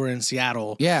where we were in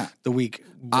Seattle the week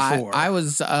before. I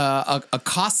was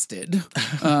accosted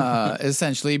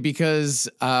essentially because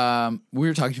we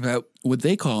were talking about what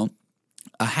they call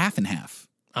a half and half.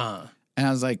 And I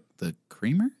was like, the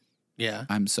creamer? Yeah.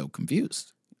 I'm so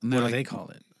confused. What do they call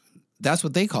it? That's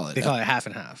what they call it. They call it half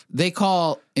and half. They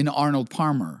call an Arnold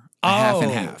Palmer a half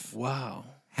and half. Wow.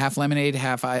 Half lemonade,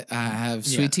 half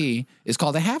sweet tea is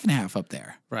called a half and half up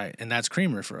there. Right. And that's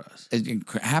creamer for us.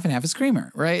 Half and half is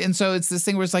creamer, right? And so it's this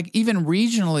thing where it's like even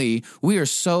regionally, we are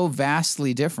so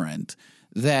vastly different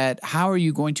that how are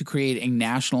you going to create a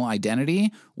national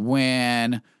identity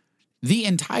when the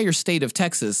entire state of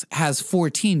Texas has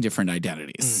 14 different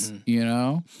identities, you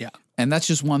know? Yeah. And that's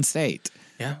just one state.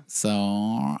 Yeah. So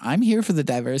I'm here for the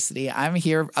diversity. I'm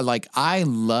here. Like, I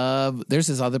love, there's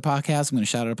this other podcast. I'm going to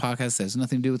shout out a podcast that has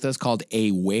nothing to do with this called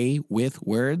A Way with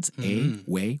Words. A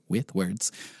Way with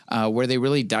Words. Where they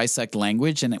really dissect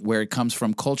language and where it comes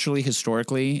from culturally,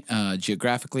 historically,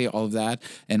 geographically, all of that.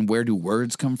 And where do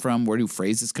words come from? Where do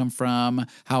phrases come from?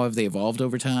 How have they evolved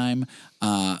over time?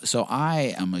 So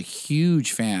I am a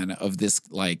huge fan of this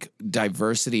like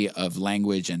diversity of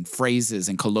language and phrases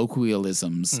and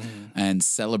colloquialisms and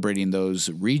celebrating those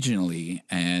regionally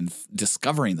and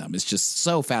discovering them. It's just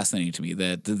so fascinating to me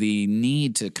that the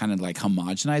need to kind of like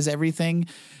homogenize everything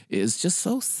is just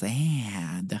so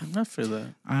sad. I feel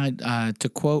that. To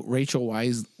quote Rachel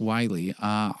Wiley,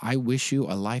 I wish you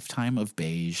a lifetime of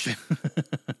beige.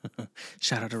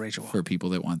 Shout out to Rachel. For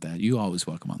people that want that. You always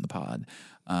welcome on the pod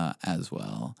as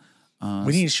well.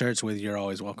 We need shirts with "You're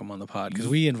always welcome on the pod" because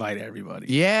we invite everybody.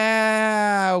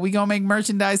 Yeah, we gonna make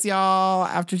merchandise, y'all.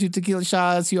 After 2 tequila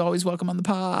shots, you always welcome on the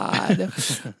pod.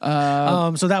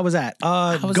 So that was that.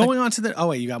 Going on to the. Oh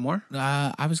wait, you got more?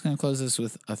 I was gonna close this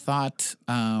with a thought.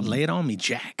 Lay it on me,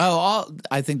 Jack.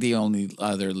 I think the only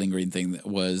other lingering thing that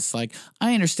was like,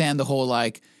 I understand the whole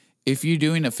like, if you're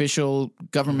doing official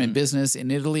government business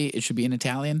in Italy, it should be in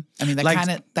Italian. I mean, that like,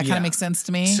 kind of makes sense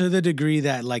to me. To the degree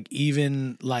that like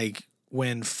even like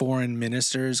when foreign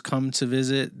ministers come to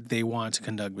visit, they want to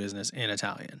conduct business in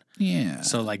Italian. Yeah.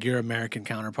 So like your American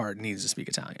counterpart needs to speak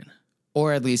Italian.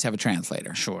 Or at least have a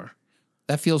translator. Sure.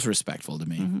 That feels respectful to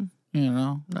me. You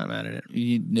know? Not mad at it.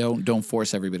 You don't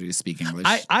force everybody to speak English.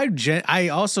 I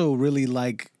also really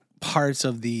like parts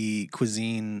of the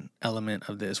cuisine element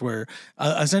of this where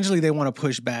essentially they want to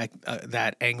push back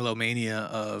that Anglomania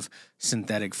of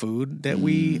synthetic food that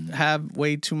we have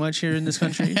way too much here in this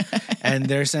country. And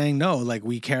they're saying, no, like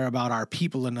we care about our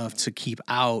people enough to keep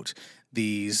out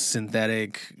these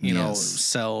synthetic, you know,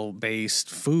 cell-based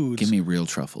foods. Give me real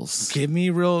truffles. Give me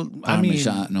real,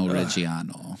 Parmigiano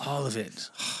Reggiano. All of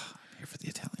it. I'm here for the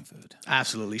Italian food.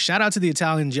 Absolutely. Shout out to the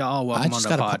Italians, y'all. Welcome on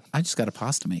the pod. I just got a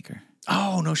pasta maker.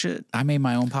 Oh, no shit. I made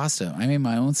my own pasta. I made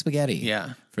my own spaghetti.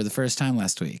 Yeah. For the first time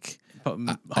last week.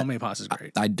 Homemade pasta is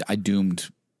great. I doomed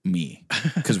me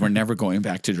because we're never going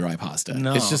back to dry pasta.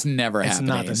 No. It's just never happening.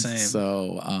 It's not the same.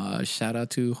 So shout out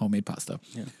to homemade pasta.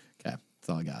 Yeah. Okay. That's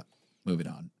all I got. Moving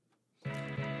on.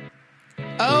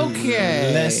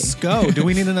 Okay. Let's go. Do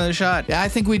we need another shot? Yeah, I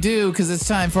think we do because it's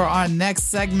time for our next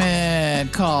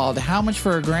segment called How Much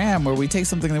for a Gram, where we take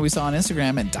something that we saw on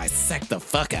Instagram and dissect the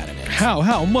fuck out of it.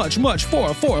 How much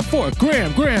for a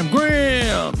gram.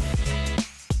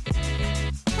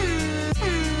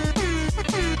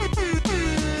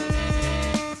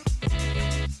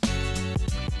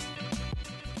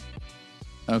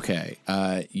 Okay,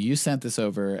 you sent this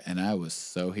over, and I was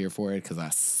so here for it because I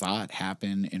saw it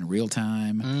happen in real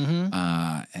time,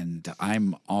 and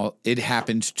it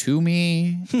happened to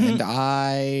me, and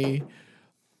I.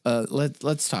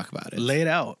 Let's talk about it. Lay it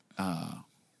out.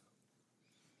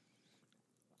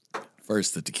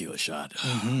 First, the tequila shot.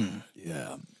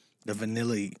 Yeah. The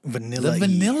vanilla. The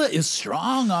vanilla is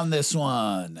strong on this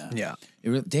one. Yeah.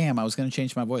 Damn, I was going to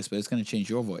change my voice, but it's going to change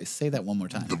your voice. Say that one more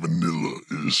time. The vanilla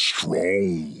is strong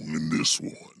in this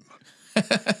one.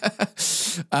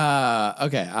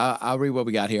 Okay, I'll read what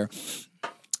we got here.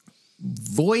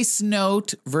 Voice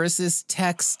note versus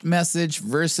text message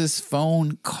versus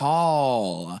phone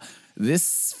call.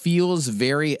 This feels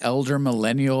very elder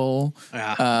millennial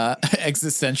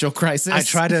existential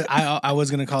crisis. I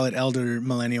was gonna call it elder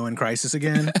millennial in crisis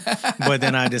again, but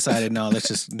then I decided no, let's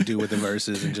just do with the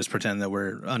verses and just pretend that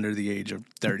we're under the age of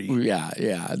 30.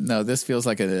 Yeah. No, this feels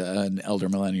like an elder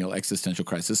millennial existential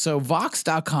crisis. So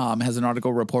Vox.com has an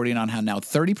article reporting on how now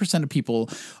 30% of people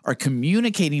are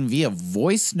communicating via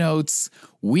voice notes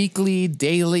weekly,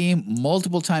 daily,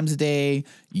 multiple times a day.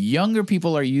 Younger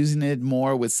people are using it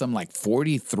more, with some like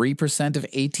 43% of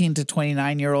 18 to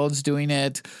 29-year-olds doing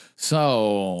it.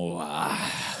 So,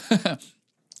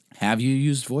 have you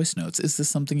used voice notes? Is this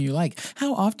something you like?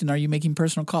 How often are you making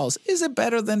personal calls? Is it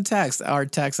better than text? Are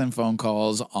text and phone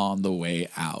calls on the way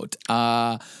out?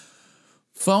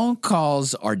 Phone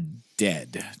calls are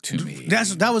dead to me.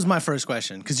 That was my first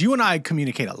question, because you and I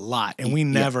communicate a lot and we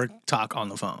never talk on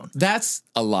the phone. That's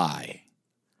a lie.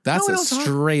 That's a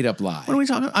straight up lie. What are we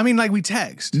talking? I mean, like, we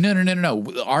text. No.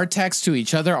 Our texts to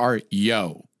each other are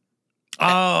yo.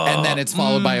 Oh. And then it's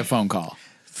followed by a phone call.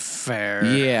 Fair.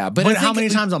 Yeah. But how many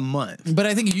times a month? But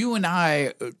I think you and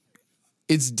I,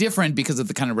 it's different because of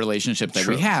the kind of relationship that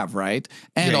we have, right?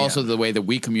 And also the way that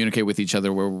we communicate with each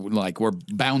other, where we're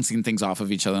bouncing things off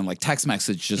of each other, and like text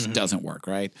message just doesn't work,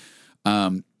 right?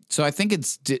 So I think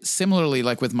it's similarly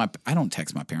like with I don't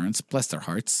text my parents, bless their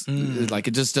hearts. Like,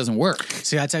 it just doesn't work.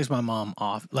 See, I text my mom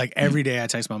off. Like, every day I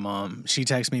text my mom. She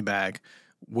texts me back.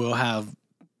 We'll have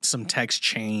some text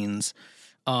chains.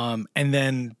 And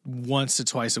then once to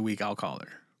twice a week, I'll call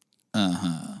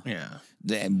her. Yeah.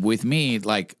 With me,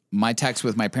 like, my texts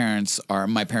with my parents are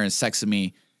my parents texting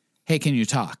me, hey, can you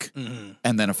talk?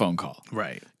 And then a phone call.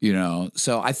 Right. You know,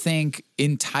 so I think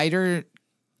in tighter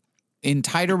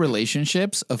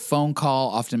relationships, a phone call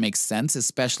often makes sense,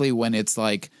 especially when it's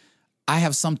like, I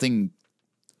have something,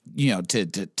 you know, to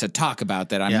talk about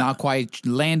that I'm not quite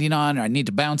landing on, or I need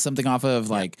to bounce something off of,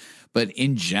 like, but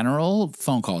in general,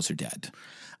 phone calls are dead.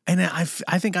 And I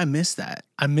think I missed that.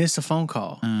 I missed a phone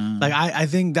call. Like, I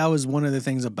think that was one of the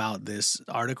things about this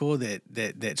article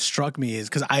that struck me, is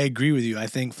because I agree with you. I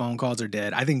think phone calls are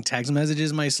dead. I think text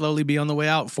messages might slowly be on the way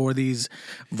out for these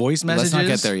voice messages. Let's not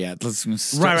get there yet. Let's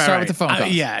start with the phone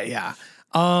calls. Yeah.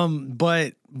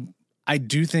 But I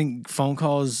do think phone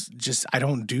calls, just, I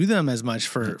don't do them as much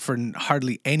for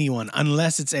hardly anyone,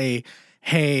 unless it's hey,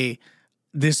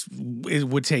 it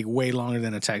would take way longer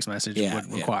than a text message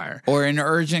would require. Or an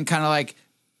urgent kind of like,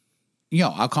 you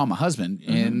know, I'll call my husband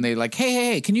and they like,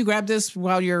 hey, can you grab this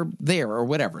while you're there or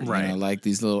whatever? Right. You know, like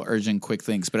these little urgent, quick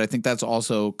things. But I think that's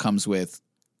also comes with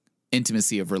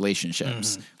intimacy of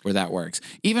relationships where that works.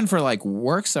 Even for like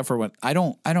work stuff, or what, I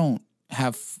don't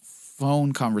have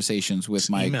phone conversations with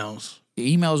my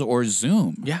emails or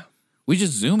Zoom. Yeah. We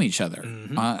just Zoom each other.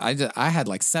 I had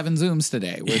like 7 Zooms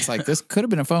today where it's like, this could have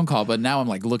been a phone call, but now I'm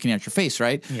like looking at your face,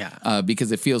 right? Yeah.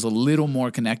 Because it feels a little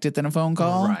more connected than a phone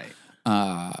call. Right.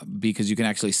 Because you can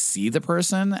actually see the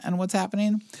person and what's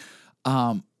happening.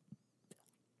 Were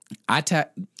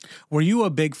you a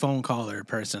big phone caller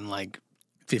person like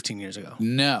 15 years ago?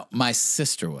 No, my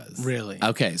sister was. Really?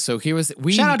 Okay, so shout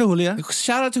out to Julia.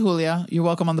 Shout out to Julia. You're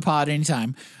welcome on the pod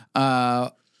anytime.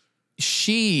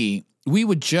 We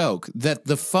would joke that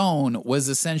the phone was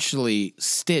essentially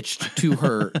stitched to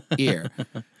her ear,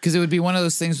 because it would be one of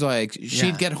those things like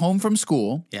she'd get home from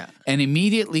school and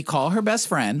immediately call her best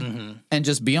friend and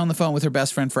just be on the phone with her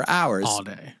best friend for hours. All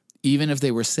day. Even if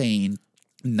they were saying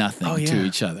nothing to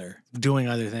each other. Doing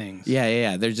other things.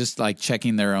 Yeah. They're just like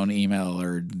checking their own email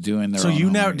or doing their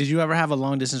own. So did you ever have a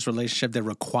long distance relationship that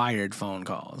required phone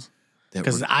calls?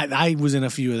 Because I was in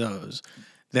a few of those.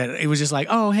 That it was just like,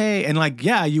 oh, hey. And like,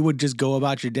 yeah, you would just go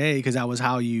about your day because that was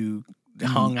how you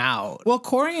hung out. Well,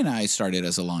 Corey and I started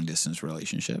as a long distance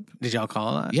relationship. Did y'all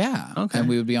call that? Yeah. Okay. And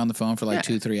we would be on the phone for like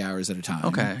 2-3 hours at a time.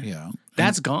 Okay. You know.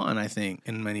 That's gone, I think,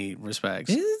 in many respects.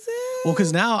 Is it? Well,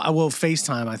 because now,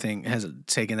 FaceTime, I think, has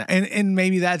taken that. And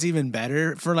maybe that's even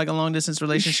better for like a long distance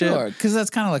relationship. Sure, because that's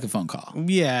kind of like a phone call.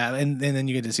 Yeah, and then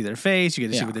you get to see their face. You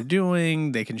get to see what they're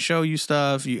doing. They can show you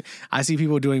stuff. I see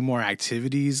people doing more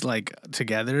activities like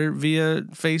together via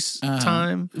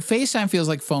FaceTime. FaceTime feels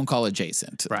like phone call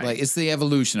adjacent. Right. Like it's the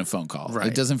evolution of phone call. Right.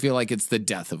 It doesn't feel like it's the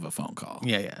death of a phone call.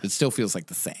 Yeah. It still feels like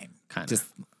the same. Kind of. Just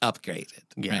upgraded.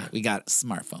 Yeah. Right? We got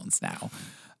smartphones now.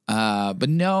 But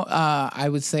no, I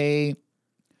would say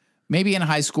maybe in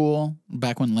high school,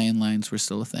 back when landlines were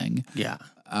still a thing. Yeah.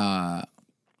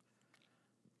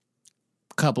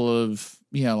 Couple of,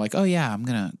 like, oh yeah, I'm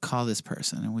going to call this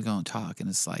person and we're going to talk. And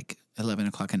it's like 11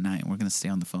 o'clock at night and we're going to stay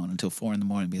on the phone until 4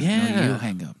 a.m. and be like, no, you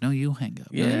hang up. No, you hang up.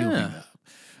 Yeah. No, you hang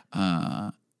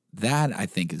up. that I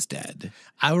think is dead.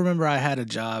 I remember I had a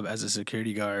job as a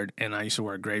security guard, and I used to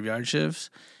work graveyard shifts.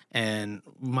 And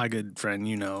my good friend,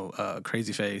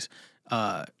 Crazy Face,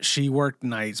 she worked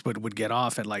nights but would get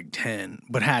off at like 10,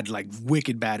 but had like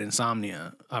wicked bad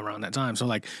insomnia around that time. So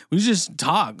like we just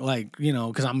talk like,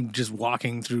 because I'm just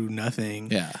walking through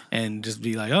nothing. Yeah. And just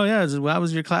be like, oh yeah, how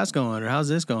was your class going? Or how's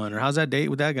this going? Or how's that date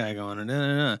with that guy going?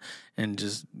 Or and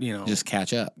just, just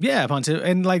catch up. Yeah.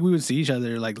 And like we would see each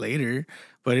other like later,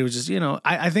 but it was just,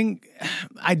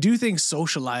 I do think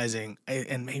socializing,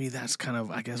 and maybe that's kind of,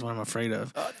 I guess, what I'm afraid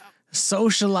of. Oh, no.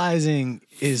 Socializing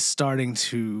is starting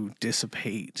to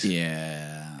dissipate.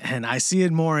 Yeah. And I see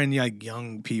it more in like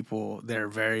young people. They're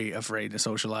very afraid to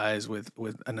socialize with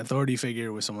an authority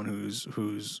figure, with someone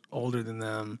who's older than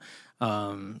them,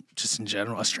 just in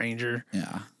general, a stranger.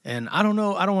 Yeah. And I don't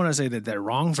know, I don't want to say that they're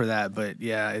wrong for that, but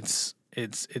yeah, it's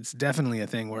definitely a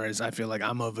thing. Whereas I feel like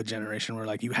I'm of a generation where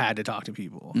like you had to talk to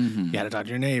people. Mm-hmm. You had to talk to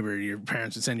your neighbor. Your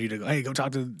parents would send you to go, hey, go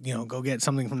talk to, go get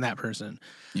something from that person.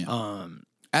 Yeah.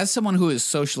 As someone who is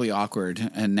socially awkward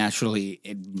and naturally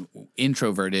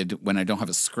introverted when I don't have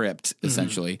a script,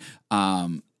 essentially,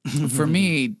 for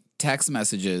me, text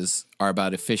messages are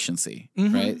about efficiency,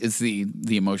 right? It's the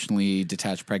emotionally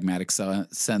detached, pragmatic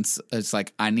sense. It's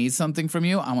like, I need something from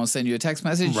you. I'm going to send you a text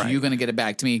message. Right. You're going to get it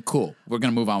back to me. Cool. We're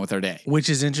going to move on with our day.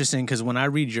 Which is interesting because when I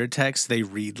read your texts, they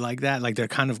read like that. Like they're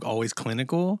kind of always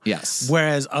clinical. Yes.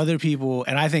 Whereas other people,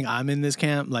 and I think I'm in this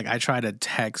camp, like I try to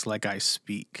text like I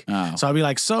speak. Oh. So I'll be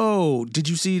like, so did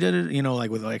you see that?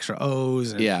 Like with extra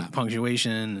O's and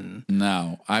punctuation. And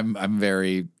no, I'm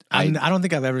very... I don't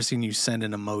think I've ever seen you send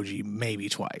an emoji maybe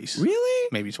twice. Really?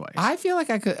 Maybe twice. I feel like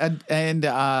I could, and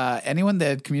anyone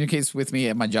that communicates with me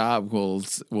at my job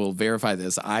will verify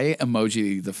this. I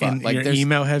emoji the fuck. Like you're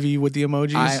email heavy with the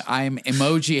emojis? I'm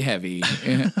emoji heavy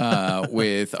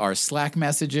with our Slack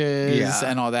messages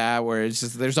and all that, where it's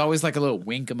just there's always like a little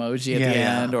wink emoji at the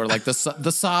end, or like the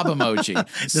sob emoji.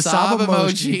 The sob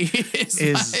emoji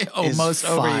is my most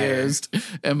overused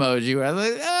emoji. Where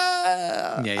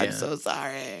I'm like, I'm so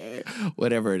sorry.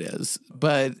 Whatever it is.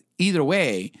 But either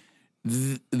way,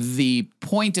 the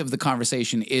point of the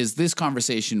conversation is this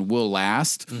conversation will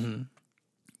last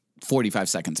 45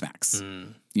 seconds max.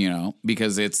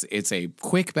 Because it's a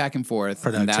quick back and forth.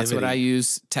 And that's what I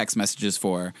use text messages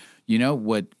for. You know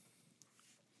what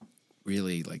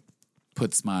really like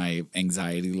puts my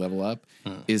anxiety level up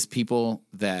is people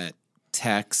that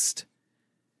text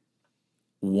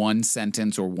one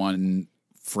sentence or one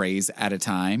phrase at a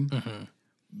time.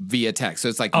 Via text. So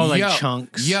it's like, like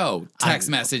chunks. Text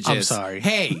messages. I'm sorry.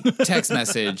 Hey, text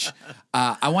message.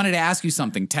 I wanted to ask you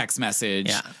something. Text message.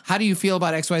 Yeah. How do you feel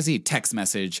about XYZ? Text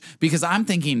message. Because I'm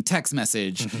thinking text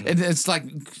message. And it's like,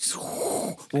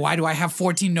 why do I have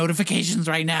 14 notifications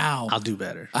right now? I'll do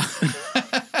better.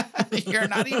 You're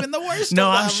not even the worst. No,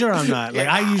 I'm sure I'm not. Like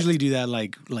I usually do that.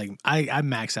 Like I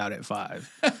max out at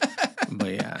 5.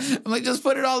 But yeah, I'm like, just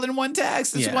put it all in one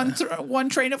text. It's one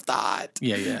train of thought.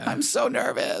 Yeah. I'm so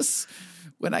nervous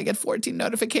when I get 14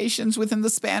 notifications within the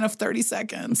span of 30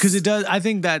 seconds. Because it does. I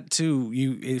think that too.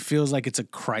 It feels like it's a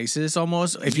crisis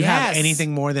almost. If you have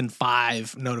anything more than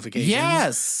 5 notifications.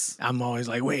 Yes. I'm always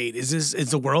like, wait, is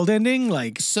the world ending?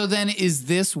 Like, so then is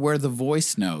this where the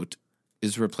voice note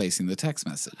is replacing the text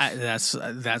message?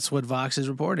 That's what Vox is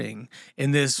reporting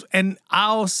in this. And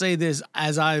I'll say this,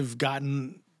 as I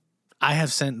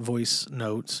have sent voice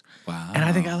notes. Wow. And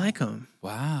I think I like them.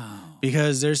 Wow.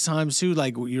 Because there's times too,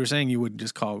 like you were saying, you would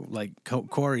just call like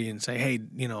Corey and say, hey,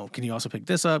 can you also pick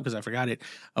this up? Because I forgot it.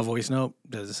 A voice note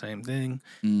does the same thing.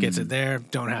 Gets it there.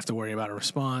 Don't have to worry about a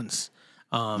response.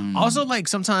 Also, like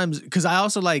sometimes, because I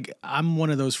also like, I'm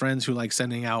one of those friends who like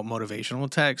sending out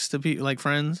motivational texts to people, like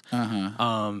friends, where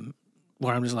I'm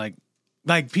just like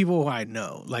people who I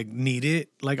know like need it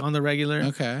like on the regular.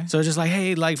 Okay. So it's just like,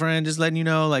 hey, like friend, just letting you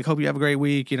know, like hope you have a great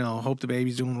week. Hope the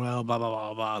baby's doing well. Blah blah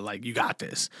blah blah. Like you got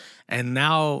this. And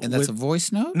now, that's a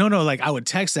voice note. No, like I would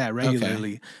text that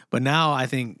regularly, but now I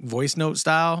think voice note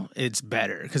style it's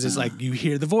better because it's like you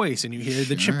hear the voice and you hear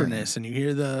the chipperness and you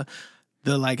hear the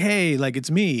like, hey, like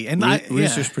it's me. And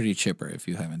Rooster's pretty chipper if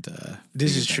you haven't.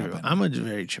 This is true. I'm a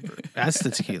very chipper. That's the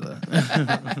tequila.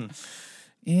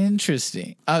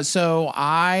 Interesting. So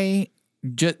I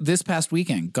this past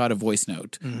weekend got a voice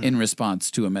note in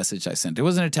response to a message I sent. It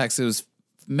wasn't a text; it was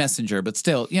Messenger, but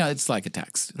still, it's like a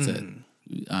text. It's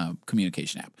a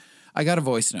communication app. I got a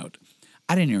voice note.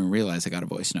 I didn't even realize I got a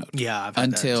voice note. Yeah, I've had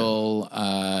until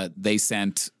they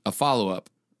sent a follow up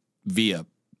via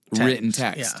written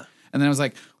text, and then I was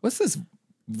like, "What's this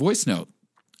voice note?"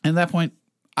 And at that point,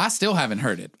 I still haven't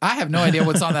heard it. I have no idea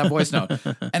what's on that voice note.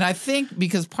 And I think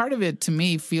because part of it to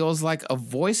me feels like a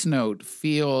voice note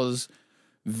feels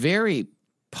very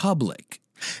public.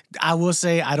 I will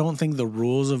say I don't think the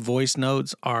rules of voice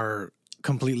notes are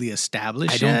completely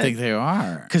established. I don't think they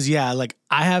are. Because, like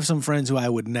I have some friends who I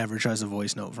would never trust a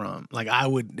voice note from. Like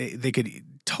they could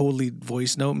totally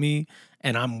voice note me.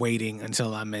 And I'm waiting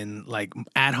until I'm in like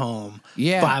at home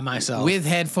by myself with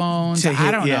headphones.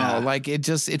 I don't know. Like it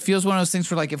feels one of those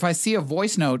things where like if I see a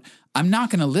voice note, I'm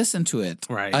not going to listen to it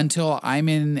until I'm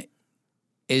in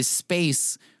a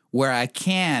space where I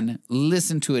can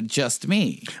listen to it just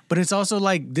me. But it's also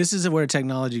like this is where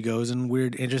technology goes in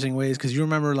weird, interesting ways. Because you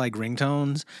remember like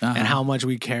ringtones and how much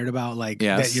we cared about like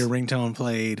that your ringtone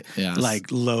played like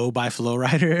low by Flow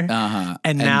Rider.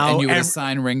 And now you would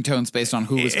assign ringtones based on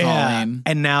who was calling.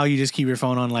 And now you just keep your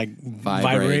phone on like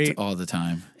vibrate all the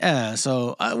time. Yeah,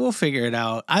 so we'll figure it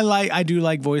out. I do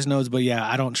like voice notes, but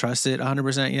I don't trust it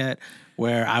 100% yet.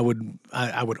 Where I would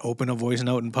open a voice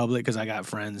note in public because I got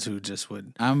friends who just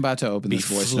would. I'm about to open this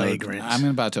voice note. I'm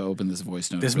about to open this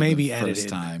voice note. This may be edited. First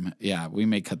time. Yeah, we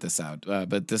may cut this out.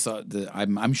 But this,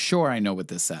 I'm sure I know what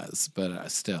this says.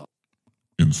 But still,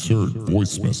 insert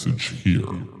voice message here.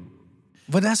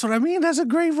 But that's what I mean. That's a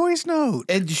great voice note.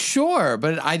 Sure,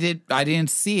 but I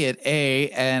didn't see it. A,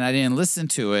 and I didn't listen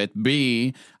to it.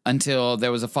 B, until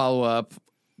there was a follow up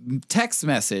text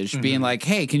message being like,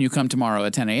 hey, can you come tomorrow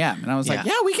at 10 a.m.? And I was like,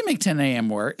 yeah, we can make 10 a.m.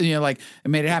 work. Like it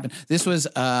made it happen. This was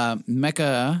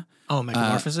Mecha. Oh,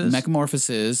 Metamorphosis?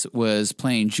 Metamorphosis was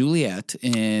playing Juliet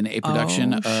in a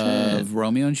production of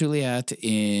Romeo and Juliet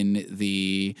in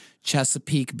the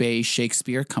Chesapeake Bay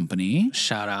Shakespeare Company.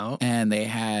 Shout out. And they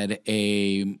had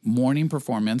a morning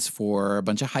performance for a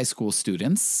bunch of high school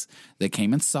students that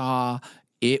came and saw.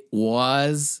 It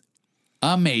was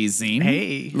amazing.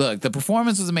 Hey. Look, the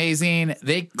performance was amazing.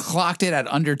 They clocked it at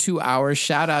under 2 hours.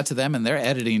 Shout out to them and their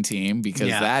editing team because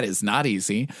that is not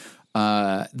easy.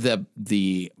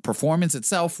 The performance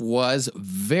itself was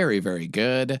very, very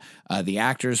good. The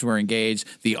actors were engaged.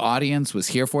 The audience was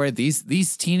here for it.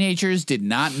 These teenagers did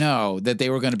not know that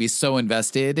they were going to be so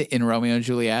invested in Romeo and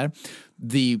Juliet.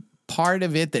 The part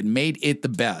of it that made it the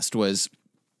best was,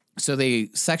 so they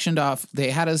sectioned off,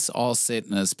 they had us all sit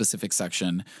in a specific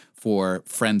section for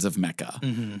Friends of Mecca.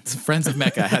 Friends of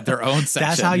Mecca had their own section.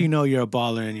 That's how you know you're a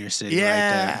baller in your city right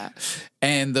there.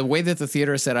 And the way that the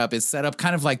theater is set up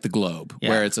kind of like the Globe,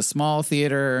 where it's a small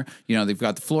theater. You know, they've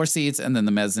got the floor seats and then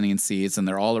the mezzanine seats, and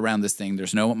they're all around this thing.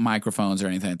 There's no microphones or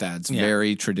anything like that. It's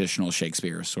very traditional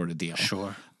Shakespeare sort of deal.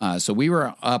 Sure. So we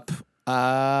were up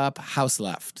house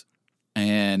left,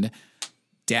 and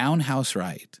down house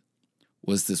right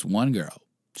was this one girl.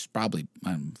 She's probably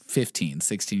 15,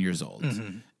 16 years old.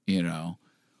 You know,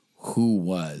 who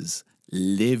was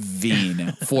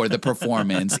living for the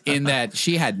performance in that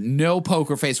she had no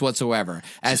poker face whatsoever.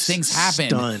 As just things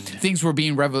happened, things were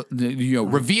being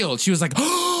revealed. She was like,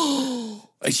 oh,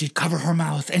 and she'd cover her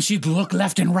mouth and she'd look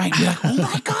left and right and be like, oh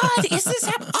my God, is this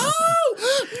happening?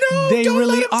 Oh, no, they don't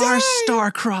really let them are die.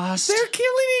 star-crossed. They're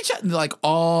killing each other. Like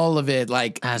all of it,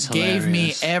 like gave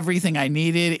me everything I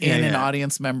needed in an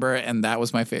audience member. And that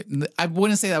was my favorite. I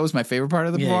wouldn't say that was my favorite part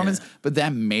of the performance, but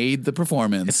that made the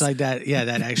performance. It's like that,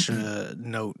 that extra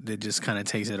note that just kind of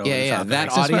takes it over the top. That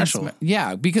audience.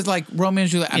 Because like Romeo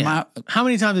and Juliet. How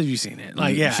many times have you seen it?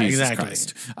 Like, Jesus exactly.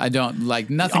 Christ. I don't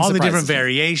like nothing. All the different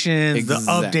variations,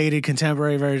 the updated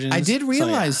contemporary versions. I did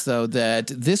realize though that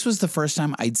this was the first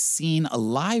time I'd seen a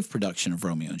live production of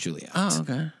Romeo and Juliet. Oh,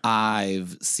 okay.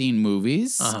 I've seen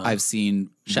movies. I've seen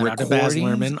Shout out to Baz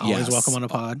Luhrmann, always welcome on the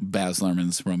pod. Baz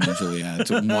Luhrmann's Romeo and Juliet,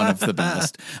 one of the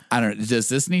best. Does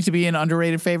this need to be in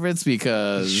underrated favorites?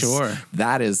 Because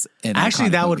that is an actually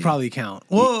that movie. Would probably count.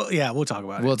 Well, we'll talk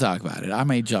about it. We'll talk about it. I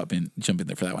may jump in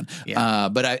there for that one.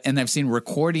 But I've seen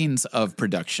recordings of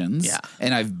productions. Yeah.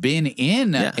 And I've been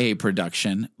in a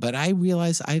production, but I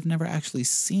realize I've never actually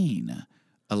seen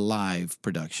a live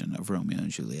production of Romeo and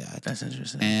Juliet. That's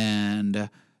interesting. And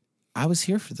I was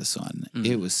here for this one.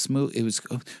 It was smooth. It was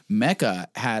Mecca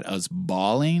had us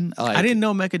bawling. Like, I didn't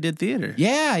know Mecca did theater.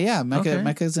 Yeah.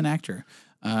 Mecca's an actor.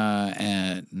 I'll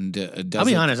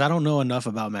be honest, I don't know enough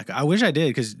about Mecca. I wish I did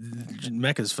because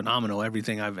Mecca's phenomenal.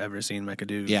 Everything I've ever seen Mecca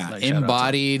do. Yeah,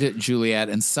 embodied Juliet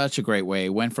in such a great way.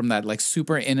 Went from that like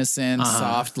super innocent,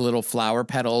 soft little flower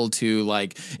petal to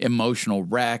like emotional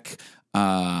wreck.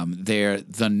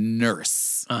 The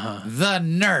nurse. The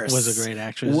nurse was a great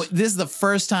actress. This is the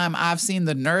first time I've seen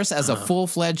the nurse as a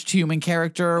full-fledged human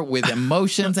character with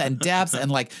emotions and depth and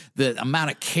like the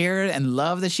amount of care and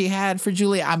love that she had for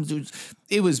Julia.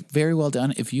 it was very well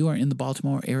done. If you are in the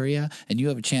Baltimore area and you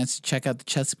have a chance to check out the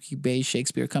Chesapeake Bay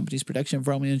Shakespeare Company's production of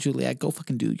Romeo and Juliet, go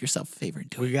fucking do yourself a favor and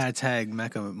do it. We gotta tag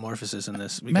Metamorphosis in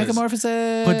this.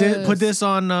 Metamorphosis. Put this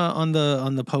on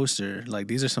the poster. Like,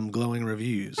 these are some glowing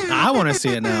reviews. I want to see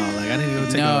it now. Like, I need to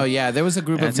go take there was a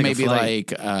group of maybe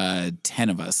like 10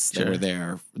 of us that were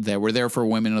there. That were there for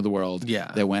Women of the World.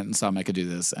 Yeah, that went and saw Mecca do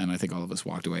this, and I think all of us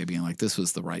walked away being like, "This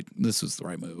was the right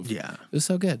move." Yeah, it was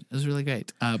so good. It was really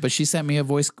great. But she sent me a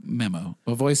voice memo,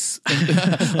 a voice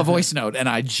note, and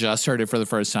I just heard it for the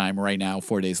first time right now,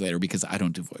 4 days later, because I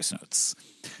don't do voice notes.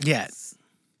 Yeah.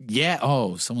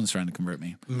 Oh, someone's trying to convert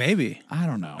me. Maybe. I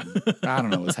don't know. I don't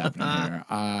know what's happening here.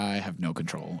 I have no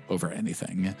control over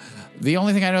anything. The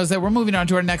only thing I know is that we're moving on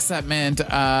to our next segment,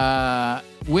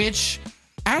 which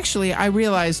actually I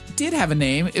realized did have a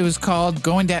name. It was called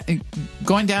Going Down in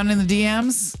the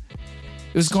DMs.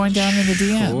 It was Going Down in the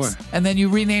DMs. Sure. And then you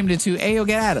renamed it to Ayo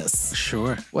Get At Us.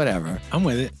 Sure. Whatever. I'm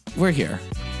with it. We're here.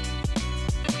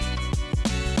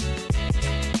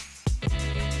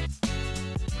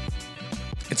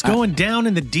 It's going down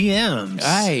in the DMs.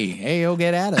 Ayo,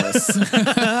 get at us.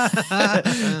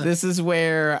 This is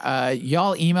where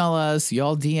y'all email us,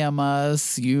 y'all DM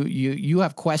us. You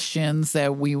have questions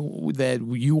that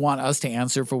you want us to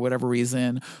answer for whatever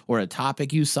reason, or a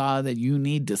topic you saw that you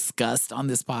need discussed on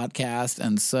this podcast,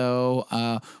 and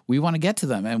so we want to get to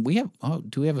them. And we have. Oh,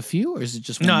 do we have a few, or is it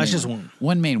just one? No, it's just one.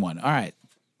 One main one. All right.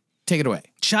 Take it away.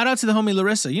 Shout out to the homie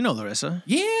Larissa. You know Larissa.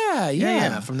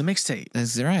 Yeah. From the mixtape.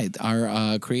 That's right.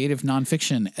 Our creative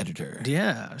nonfiction editor.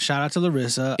 Yeah. Shout out to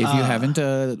Larissa. If you haven't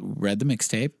read the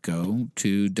mixtape, go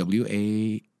to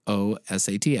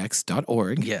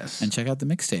WAOSATX.org. Yes. And check out the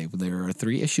mixtape. There are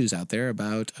 3 issues out there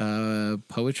about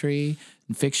poetry,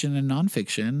 and fiction, and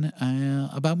nonfiction,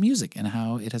 about music and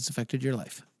how it has affected your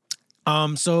life.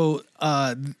 So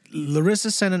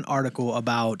Larissa sent an article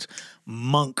about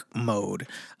monk mode.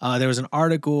 There was an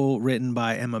article written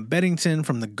by Emma Beddington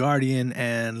from The Guardian,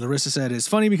 and Larissa said it's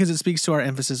funny because it speaks to our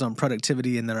emphasis on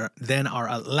productivity and then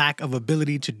our lack of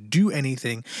ability to do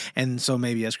anything. And so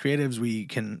maybe as creatives, we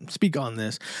can speak on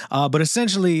this. But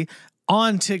essentially,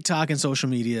 on TikTok and social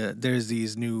media, there's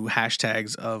these new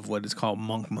hashtags of what is called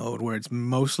monk mode, where it's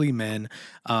mostly men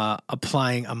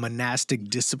applying a monastic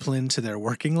discipline to their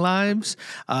working lives,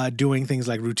 doing things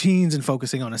like routines and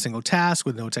focusing on a single task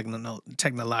with no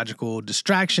technological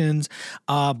distractions.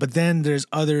 But then there's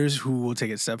others who will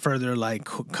take it a step further, like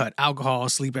cut alcohol,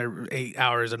 sleep 8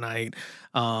 hours a night,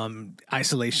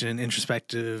 isolation,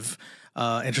 introspection,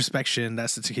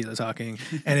 that's the tequila talking,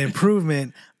 and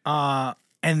improvement.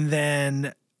 And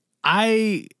then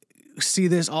I see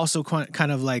this also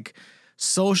kind of like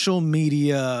social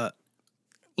media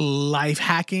life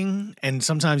hacking. And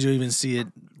sometimes you even see it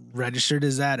registered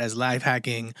as that, as life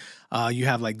hacking. You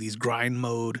have like these grind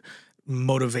mode,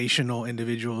 motivational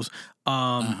individuals.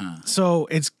 So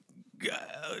it's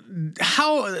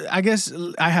I guess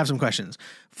I have some questions.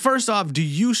 First off, do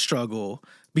you struggle?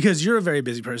 Because you're a very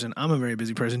busy person. I'm a very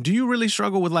busy person. Do you really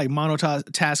struggle with like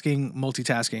monotasking,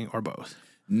 multitasking, or both?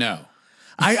 No.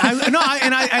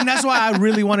 And that's why I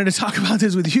really wanted to talk about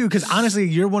this with you, because honestly,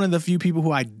 you're one of the few people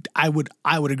who I would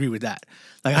agree with that.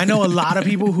 Like, I know a lot of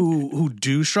people who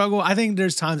do struggle. I think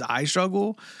there's times I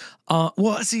struggle.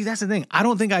 Well, see, that's the thing. I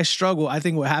don't think I struggle. I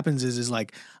think what happens is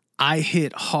like I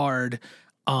hit hard,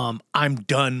 I'm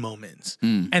done moments,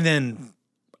 and then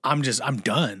I'm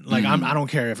done. Like, I don't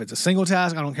care if it's a single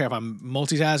task. I don't care if I'm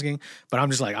multitasking, but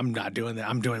I'm just like, I'm not doing that.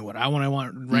 I'm doing what I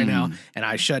want right now. And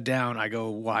I shut down. I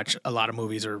go watch a lot of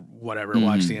movies or whatever,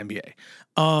 watch the NBA.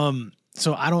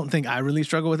 So I don't think I really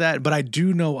struggle with that, but I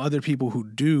do know other people who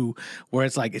do, where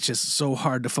it's like, it's just so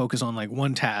hard to focus on like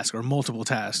one task or multiple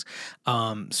tasks.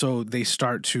 So they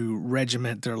start to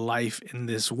regiment their life in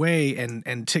this way,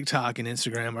 and TikTok and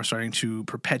Instagram are starting to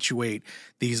perpetuate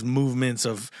these movements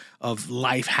of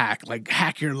life hack, like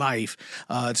hack your life,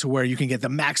 to where you can get the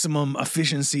maximum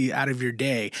efficiency out of your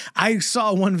day. I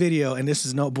saw one video, and this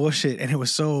is no bullshit, and it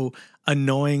was so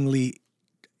annoyingly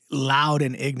loud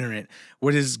and ignorant,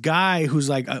 where this guy who's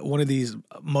like one of these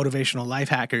motivational life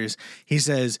hackers, he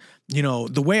says, you know,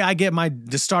 the way I get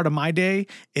the start of my day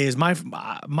is my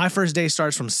first day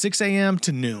starts from 6 a.m.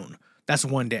 to noon. That's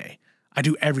one day. I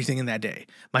do everything in that day.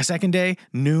 My second day,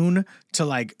 noon to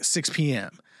like 6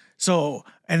 p.m. So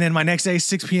And then my next day,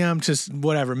 6 p.m. to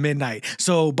whatever, midnight.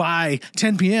 So by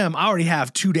 10 p.m., I already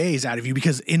have 2 days out of you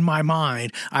because in my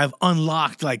mind, I've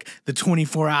unlocked like the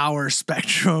 24-hour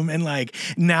spectrum and like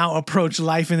now approach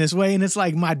life in this way. And it's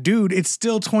like, my dude, it's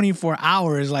still 24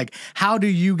 hours. Like, how do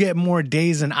you get more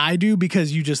days than I do?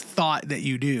 Because you just thought that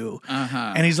you do.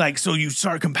 And he's like, so you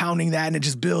start compounding that and it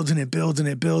just builds and it builds and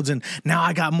it builds. And now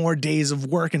I got more days of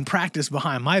work and practice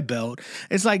behind my belt.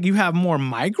 It's like you have more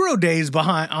micro days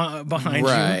behind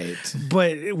you. Right.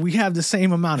 But we have the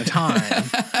same amount of time.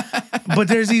 But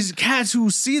there's these cats who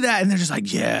see that and they're just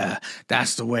like, yeah,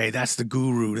 that's the way. That's the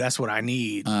guru. That's what I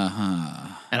need.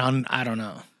 And I don't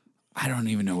know. I don't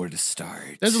even know where to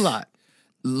start. There's a lot.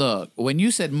 Look, when you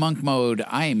said monk mode,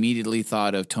 I immediately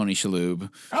thought of Tony Shalhoub.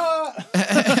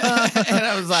 And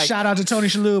I was like, shout out to Tony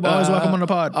Shalhoub. Always welcome on the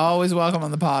pod. Always welcome on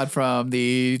the pod from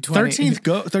the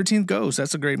 13th Ghost.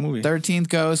 That's a great movie. 13th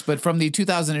Ghost, but from the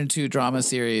 2002 drama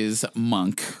series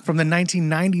Monk. From the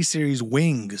 1990 series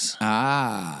Wings.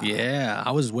 Ah. Yeah,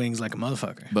 I was Wings like a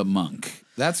motherfucker. But Monk.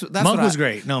 That's Monk was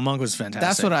great. No, Monk was fantastic.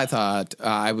 That's what I thought.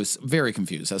 I was very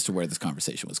confused as to where this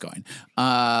conversation was going.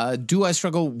 Do I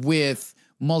struggle with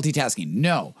multitasking?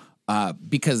 No.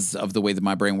 Because of the way that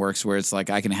my brain works, where it's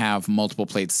like I can have multiple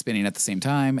plates spinning at the same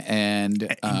time.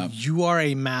 And you are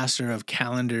a master of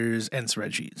calendars and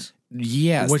spreadsheets.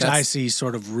 Yes. Which I see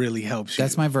sort of really helps you.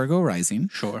 That's my Virgo rising.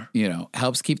 Sure. You know,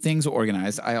 helps keep things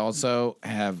organized. I also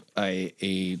have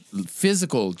a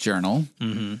physical journal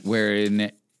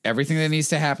wherein everything that needs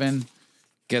to happen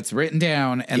gets written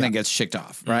down and then gets shicked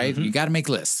off, right? You got to make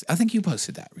lists. I think you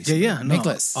posted that recently. Yeah. Make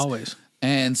lists. Always.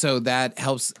 And so that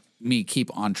helps me keep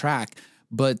on track.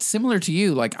 But similar to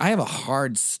you, like I have a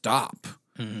hard stop.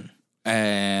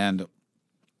 And,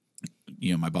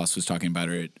 you know, my boss was talking about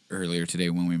it earlier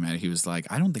today when we met. He was like,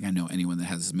 I don't think I know anyone that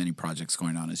has as many projects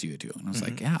going on as you do. And I was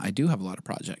like, yeah, I do have a lot of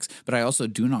projects. But I also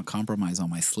do not compromise on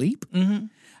my sleep.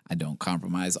 I don't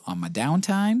compromise on my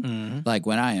downtime. Like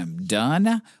when I am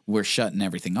done, we're shutting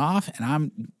everything off and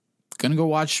I'm going to go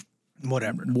watch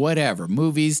whatever.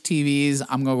 Movies, TVs.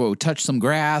 I'm going to go touch some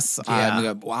grass.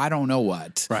 Yeah. I don't know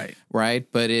what. Right.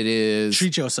 But it is.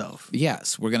 Treat yourself.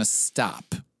 Yes. We're going to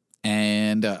stop.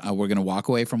 And we're going to walk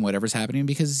away from whatever's happening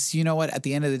because you know what? At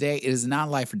the end of the day, it is not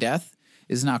life or death.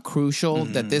 It is not crucial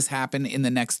that this happen in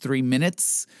the next 3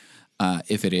 minutes.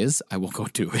 If it is, I will go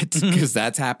do it because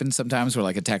that's happened sometimes where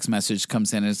like a text message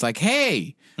comes in and it's like,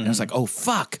 hey, and it's like, oh,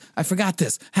 fuck, I forgot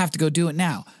this. Have to go do it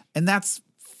now. And that's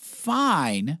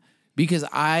fine because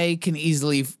I can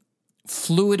easily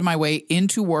fluid my way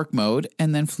into work mode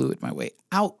and then fluid my way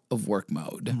out of work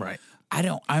mode. Right.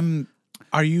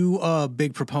 Are you a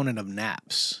big proponent of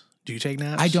naps? Do you take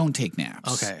naps? I don't take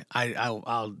naps. Okay.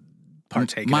 I'll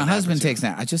partake. My husband takes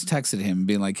naps. I just texted him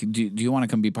being like, do you want to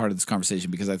come be part of this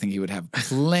conversation? Because I think he would have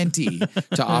plenty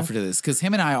to offer to this. Because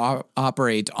him and I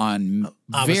operate on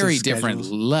very different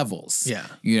levels. Yeah.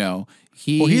 You know,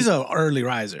 he's an early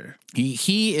riser.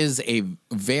 He is a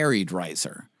varied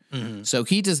riser. So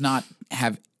he does not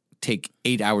take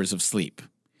 8 hours of sleep.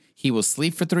 He will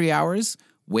sleep for 3 hours,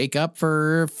 wake up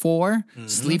for 4,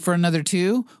 sleep for another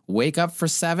 2, wake up for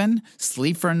 7,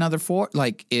 sleep for another 4.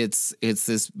 Like it's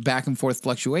this back and forth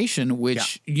fluctuation,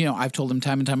 which, you know, I've told him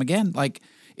time and time again, like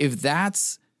if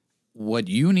that's what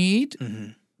you need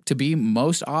to be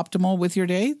most optimal with your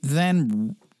day,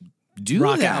 then do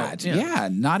Rock that. Out. Yeah.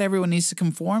 Not everyone needs to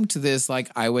conform to this. Like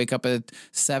I wake up at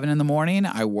 7 in the morning,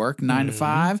 I work 9 to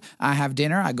 5, I have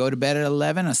dinner, I go to bed at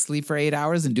 11, I sleep for 8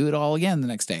 hours and do it all again the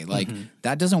next day. Like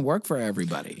that doesn't work for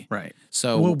everybody. Right.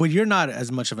 So, but you're not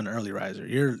as much of an early riser.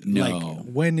 You're like,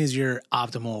 when is your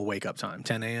optimal wake up time?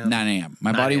 10 a.m.? 9 a.m.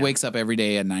 My body wakes up every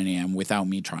day at 9 a.m. without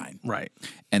me trying. Right.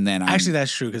 And then actually,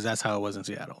 that's true because that's how it was in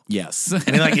Seattle. Yes.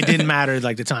 And like it didn't matter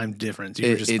like the time difference. You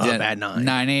were just up at 9.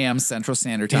 9 a.m. Central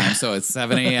Standard Time. So it's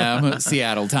 7 a.m.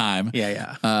 Seattle time.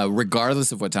 Yeah.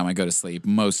 Regardless of what time I go to sleep,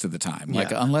 most of the time.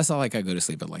 Like unless I go to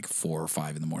sleep at like 4 or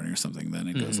 5 in the morning or something, then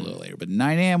it goes a little later. But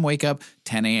 9 a.m. wake up,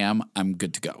 10 a.m. I'm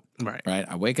good to go. Right.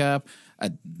 I wake up.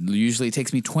 Usually it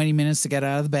takes me 20 minutes to get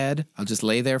out of the bed. I'll just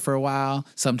lay there for a while.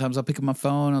 Sometimes I'll pick up my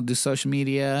phone. I'll do social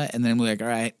media. And then we're like, all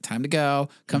right, time to go.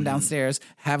 Come downstairs,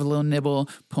 have a little nibble,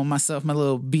 pull myself my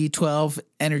little B12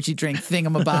 energy drink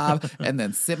thingamabob, and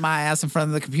then sit my ass in front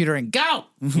of the computer and go.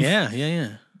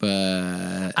 Yeah.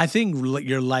 But I think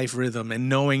your life rhythm and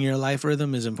knowing your life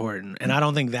rhythm is important. And I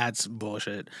don't think that's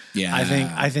bullshit. Yeah.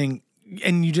 I think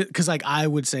and you just, because like I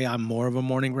would say I'm more of a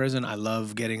morning person. I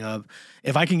love getting up.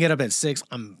 If I can get up at 6,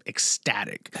 I'm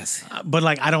ecstatic. But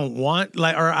like I don't want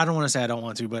or I don't want to say I don't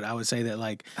want to, but I would say that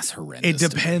like that's horrendous. It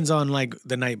depends on like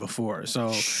the night before.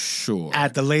 So sure,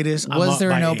 at the latest, was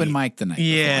there an 8. open mic the night?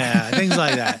 Yeah, things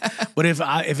like that. But if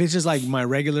it's just like my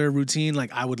regular routine,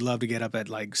 like I would love to get up at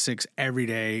like 6 every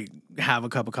day, have a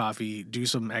cup of coffee, do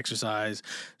some exercise,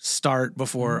 start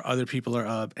before other people are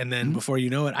up, and then before you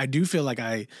know it, I do feel like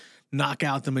I knock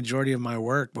out the majority of my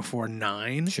work before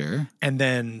 9. Sure. And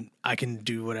then I can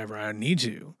do whatever I need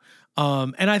to.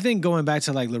 And I think going back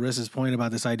to like Larissa's point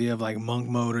about this idea of like monk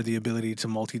mode or the ability to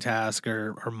multitask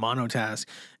or monotask.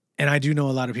 And I do know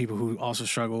a lot of people who also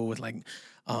struggle with like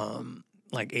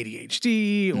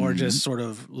ADHD or just sort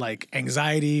of like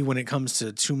anxiety when it comes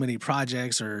to too many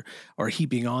projects or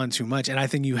heaping on too much. And I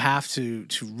think you have to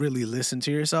really listen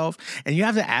to yourself, and you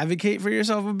have to advocate for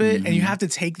yourself a bit, and you have to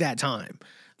take that time.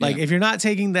 Like if you're not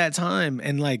taking that time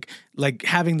and like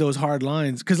having those hard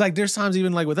lines, because like there's times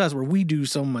even like with us where we do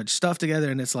so much stuff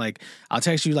together, and it's like I'll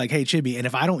text you like, "Hey Chibi," and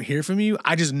if I don't hear from you,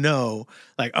 I just know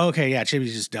like, okay, yeah,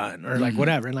 Chibi's just done, or like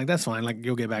whatever, and like that's fine, like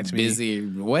you'll get back to me, busy,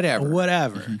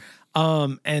 whatever.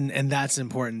 And that's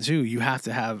important too. You have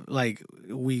to have, like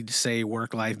we say,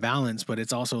 work-life balance, but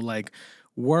it's also like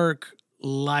work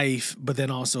life, but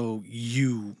then also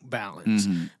you balance,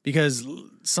 because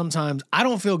sometimes I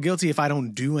don't feel guilty if I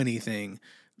don't do anything,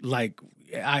 like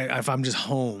if I'm just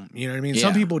home, you know what I mean?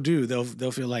 Some people do.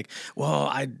 They'll feel like, well,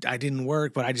 I didn't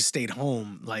work, but I just stayed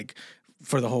home like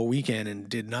for the whole weekend and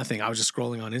did nothing. I was just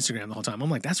scrolling on Instagram the whole time. I'm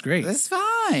like, that's great. That's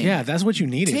fine. Yeah, that's what you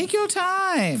needed. Take your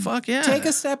time. Fuck yeah. Take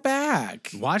a step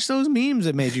back. Watch those memes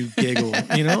that made you giggle,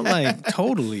 you know, like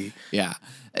totally. Yeah.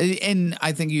 And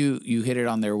I think you hit it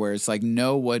on there where it's like,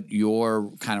 know what your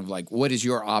kind of like, what is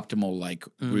your optimal like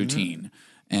routine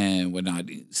and whatnot.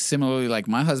 Similarly, like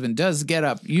my husband does get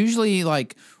up, usually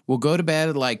like we'll go to bed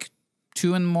at like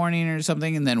 2 a.m. or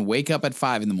something, and then wake up at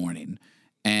 5 a.m.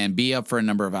 and be up for a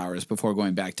number of hours before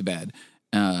going back to bed.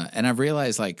 And I've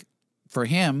realized like for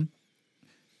him,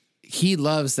 he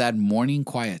loves that morning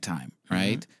quiet time,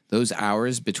 right? Those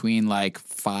hours between like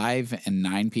 5 and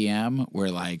 9 p.m.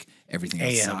 where like everything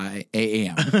outside,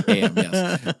 a.m.,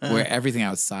 yes, where everything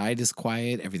outside is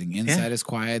quiet, everything inside is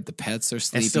quiet, the pets are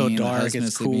sleeping, it's still dark, the husband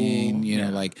it's is sleeping, cool. you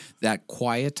know, like that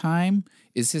quiet time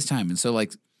is his time. And so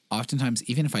like oftentimes,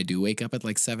 even if I do wake up at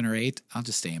like 7 or 8, I'll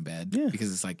just stay in bed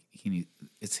because it's like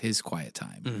it's his quiet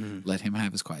time. Let him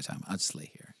have his quiet time. I'll just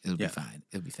lay here. It'll be fine.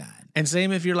 It'll be fine. And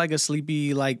same if you're like a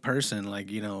sleepy like person, like,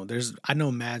 you know, I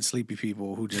know mad sleepy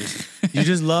people who just you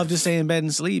just love to stay in bed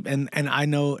and sleep. And I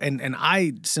know and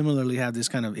I similarly have this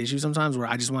kind of issue sometimes where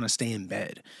I just want to stay in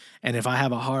bed. And if I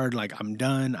have a hard, like I'm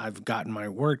done, I've gotten my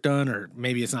work done, or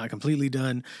maybe it's not completely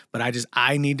done, but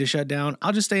I need to shut down,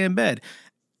 I'll just stay in bed.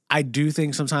 I do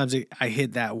think sometimes I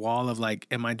hit that wall of like,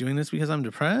 am I doing this because I'm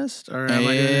depressed, or am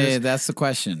I doing this? That's the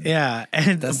question. Yeah,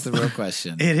 and that's the real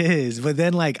question. It is, but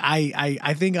then like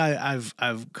I think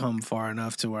I've come far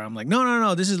enough to where I'm like,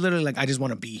 no, this is literally like I just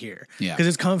want to be here, because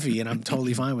it's comfy and I'm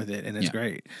totally fine with it and it's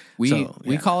great.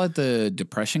 We call it the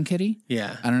depression kitty.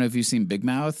 Yeah, I don't know if you've seen Big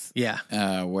Mouth. Yeah,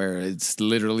 where it's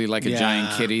literally like a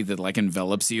giant kitty that like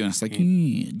envelops you and it's like,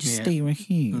 just stay right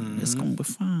here. It's gonna be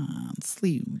fine.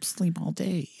 Sleep all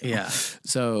day. Yeah.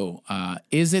 So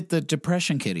is it the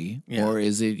depression kitty, or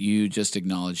is it you just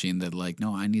acknowledging that like,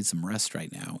 no, I need some rest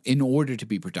right now in order to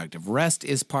be productive? Rest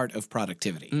is part of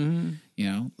productivity,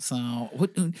 you know? So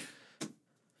what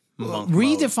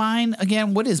redefine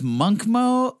again, what is monk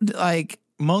mode? Like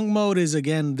monk mode is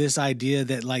again this idea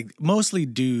that like mostly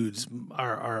dudes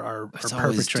are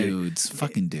perpetrating.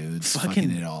 Fucking dudes, fucking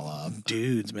it all up.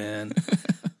 Dudes, man.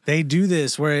 They do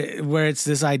this where it's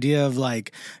this idea of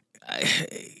like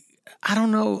I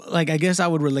don't know, like I guess I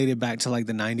would relate it back to like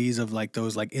the 90s of like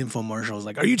those like infomercials,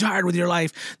 like, are you tired with your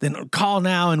life? Then call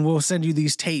now and we'll send you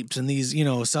these tapes and these, you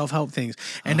know, self-help things.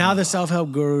 And now the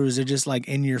self-help gurus are just like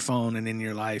in your phone and in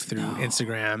your life through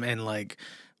Instagram and like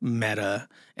Meta,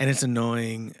 and it's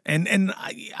annoying. And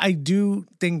I do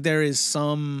think there is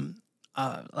some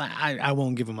I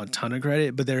won't give them a ton of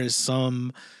credit, but there is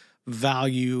some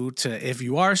value to, if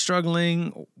you are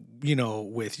struggling, you know,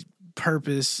 with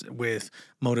purpose, with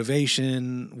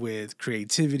motivation, with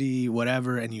creativity,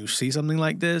 whatever, and you see something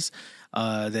like this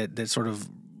that sort of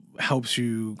helps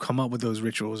you come up with those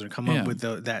rituals or come up with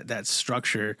that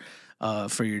structure,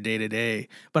 for your day to day.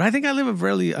 But I think I live a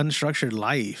really unstructured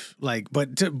life. Like,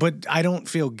 but I don't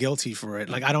feel guilty for it.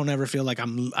 Like, I don't ever feel like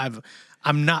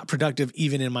I'm not productive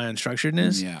even in my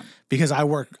unstructuredness. Yeah. Because I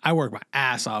work my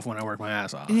ass off when I work my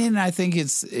ass off. And I think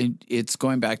it's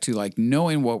going back to like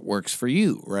knowing what works for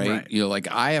you, right? You know, like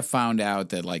I have found out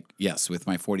that like, yes, with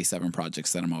my 47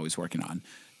 projects that I'm always working on,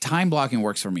 time blocking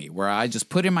works for me, where I just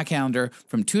put in my calendar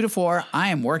from 2 to 4, I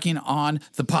am working on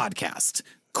the podcast.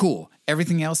 Cool.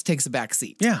 Everything else takes a back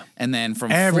seat. Yeah. And then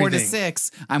from 4 to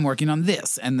 6, I'm working on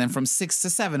this. And then from 6 to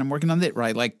 7, I'm working on that,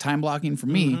 right? Like time blocking for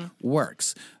me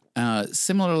works.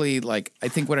 Similarly, like I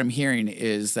think what I'm hearing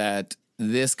is that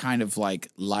this kind of like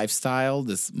lifestyle,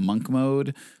 this monk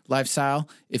mode lifestyle,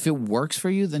 if it works for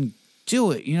you, then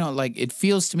do it. You know, like it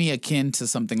feels to me akin to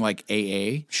something like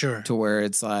AA. Sure. To where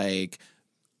it's like,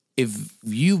 if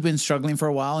you've been struggling for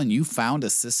a while and you found a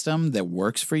system that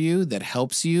works for you, that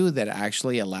helps you, that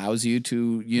actually allows you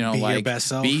to, you know, be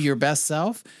your best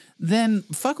self, then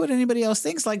fuck what anybody else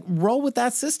thinks. Like, roll with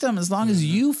that system as long as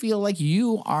you feel like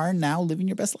you are now living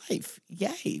your best life.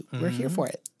 Yay. We're here for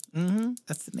it.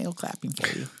 That's the nail clapping for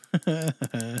you.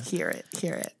 Hear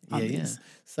it. Yeah.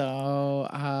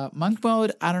 So, monk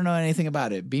mode, I don't know anything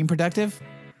about it. Being productive,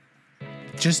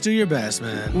 just do your best,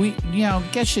 man.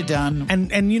 Get shit done.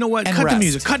 And you know what? Cut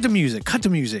the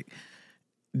music.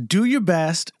 Do your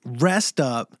best, rest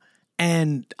up,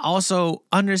 and also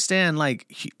understand, like,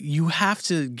 you have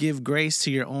to give grace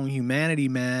to your own humanity,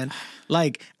 man.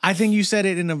 Like, I think you said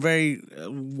it in a very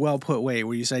well put way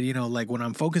where you said, you know, like, when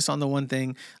I'm focused on the one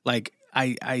thing, like,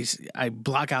 I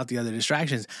block out the other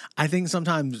distractions. I think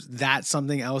sometimes that's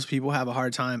something else people have a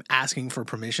hard time asking for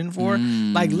permission for.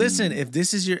 Like, listen, if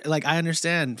this is like, I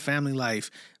understand family life,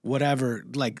 whatever,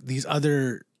 like these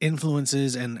other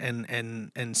influences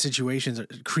and situations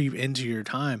creep into your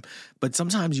time. But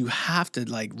sometimes you have to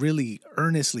like really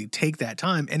earnestly take that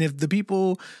time. And if the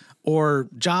people or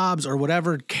jobs or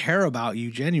whatever care about you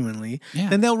genuinely,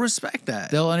 then they'll respect that.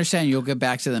 They'll understand. You'll get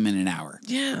back to them in an hour.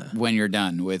 Yeah. When you're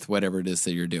done with whatever it is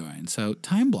that you're doing. So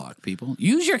time block, people.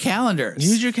 Use your calendars.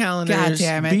 God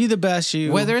damn it. Be the best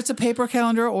you. Whether it's a paper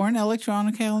calendar or an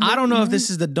electronic calendar. I don't know if this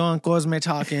is the Don Cosme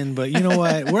talking, but you know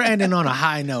what? We're ending on a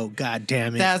high note. God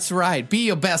damn it. That's right. Be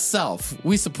your best self.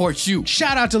 We support you.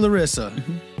 Shout out to Larissa.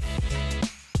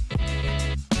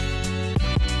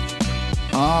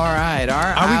 All right,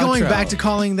 our Are we outro. going back to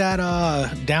calling that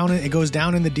down? It goes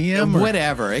down in the DM.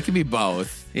 Whatever, it can be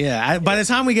both. Yeah. By the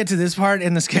time we get to this part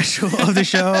in the schedule of the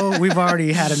show, we've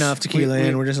already had enough tequila,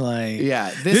 and we're just like,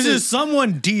 this is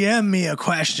someone DM me a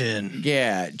question.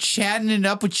 Yeah, chatting it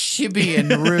up with Chibi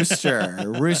and Rooster.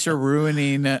 Rooster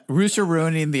ruining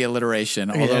the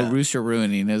alliteration. Although Rooster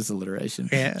ruining is alliteration.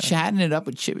 Yeah. Chatting it up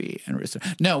with Chibi and Rooster.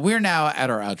 No, we're now at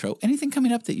our outro. Anything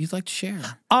coming up that you'd like to share?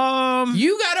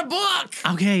 You got a book.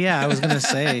 Okay, yeah, I was gonna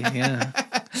say, yeah.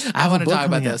 I want to talk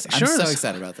about this. I'm so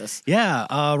excited about this.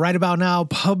 Yeah, right about now,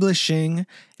 Publishing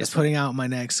is putting out my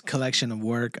next collection of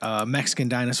work, Mexican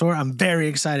Dinosaur. I'm very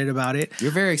excited about it.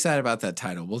 You're very excited about that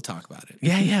title. We'll talk about it.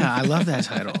 Yeah, I love that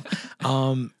title.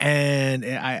 And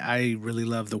I really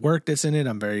love the work that's in it.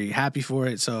 I'm very happy for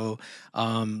it. So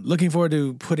looking forward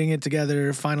to putting it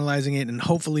together, finalizing it, and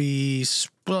hopefully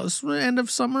end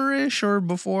of summer-ish or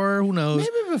before, who knows?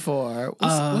 Maybe before.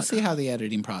 We'll see how the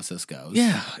editing process goes.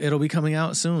 Yeah, it'll be coming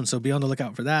out soon, so be on the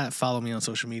lookout for that. Follow me on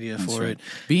social media for it.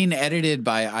 Being edited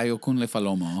by Ayokunle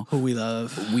Falomo, who we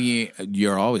love.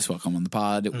 You're always welcome on the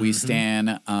pod. We stand.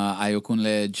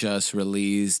 Ayokunle just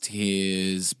released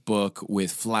his book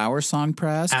with Flower Song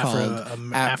Press called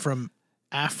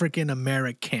African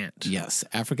American. Yes,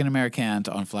 African American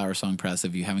on Flower Song Press.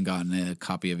 If you haven't gotten a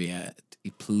copy of it yet,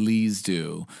 please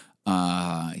do.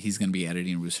 He's going to be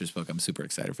editing Rooster's book. I'm super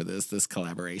excited for this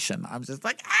collaboration. I'm just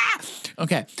like,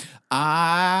 okay.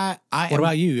 What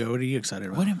about you? What are you excited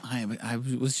about? What am I? I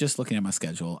was just looking at my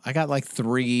schedule. I got like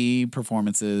 3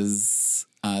 performances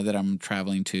that I'm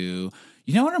traveling to.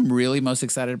 You know what I'm really most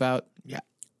excited about? Yeah.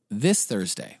 This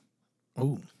Thursday.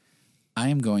 Oh. I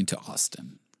am going to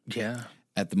Austin. Yeah.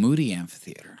 At the Moody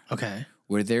Amphitheater. Okay.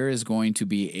 Where there is going to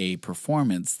be a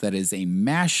performance that is a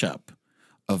mashup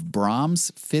of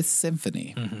Brahms' Fifth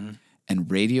Symphony and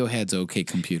Radiohead's OK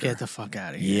Computer. Get the fuck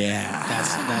out of here. Yeah.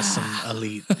 That's some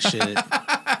elite shit.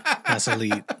 That's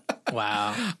elite.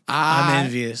 Wow. I'm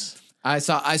envious. I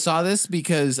saw this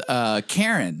because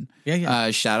Karen.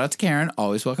 Shout out to Karen.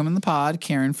 Always welcome in the pod.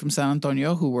 Karen from San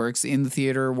Antonio, who works in the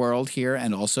theater world here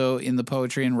and also in the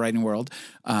poetry and writing world,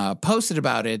 posted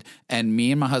about it. And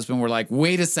me and my husband were like,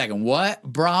 wait a second, what?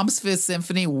 Brahms Fifth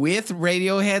Symphony with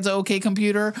Radiohead's OK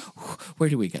Computer? Where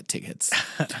do we get tickets?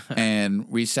 And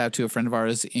reached out to a friend of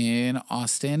ours in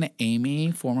Austin, Amy,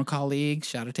 former colleague.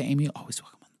 Shout out to Amy. Always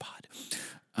welcome on the pod.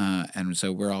 And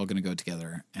so we're all going to go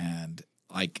together. And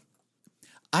like,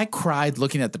 I cried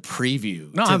looking at the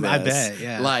preview. No, I bet.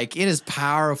 Yeah, like it is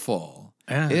powerful.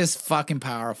 Yeah. It is fucking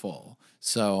powerful.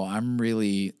 So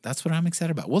that's what I'm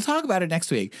excited about. We'll talk about it next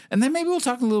week, and then maybe we'll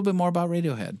talk a little bit more about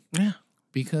Radiohead. Yeah,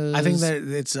 because I think that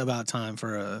it's about time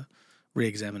for a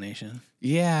re-examination.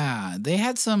 Yeah, they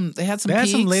had some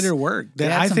later work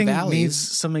that I think needs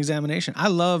some examination. I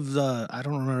love I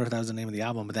don't remember if that was the name of the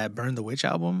album, but that Burn the Witch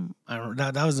album,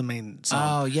 that was the main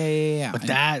song. Oh, yeah. But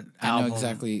that album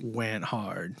exactly went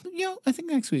hard. I think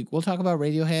next week we'll talk about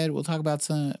Radiohead. We'll talk about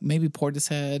some, maybe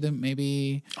Portishead,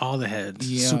 maybe all the heads.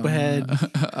 Superhead.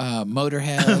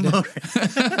 Motorhead.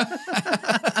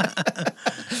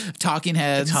 Talking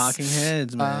Heads. Talking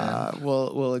Heads, man.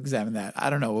 We'll examine that. I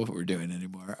don't know what we're doing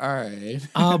anymore. All right.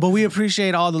 But we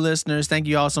appreciate all the listeners. Thank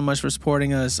you all so much for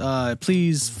supporting us.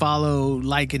 Please follow,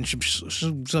 like, and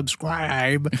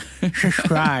subscribe.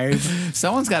 Subscribe.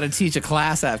 Someone's got to teach a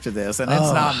class after this, and it's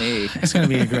not me. It's going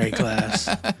to be a great class.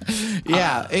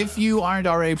 Yeah. If you aren't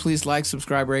already, please like,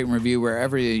 subscribe, rate, and review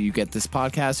wherever you get this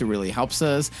podcast. It really helps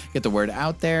us get the word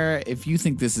out there. If you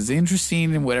think this is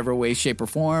interesting in whatever way, shape, or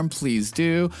form, please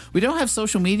do. We don't have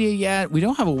social media yet. We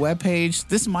don't have a webpage.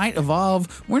 This might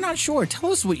evolve. We're not sure.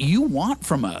 Tell us what you want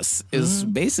from us is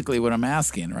basically what I'm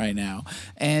asking right now.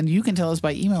 And you can tell us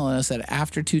by emailing us at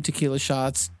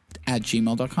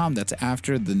after2tequilashots@gmail.com. That's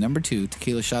after the number 2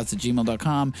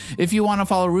 tequilashots@gmail.com. If you want to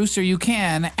follow Rooster, you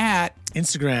can at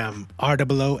Instagram,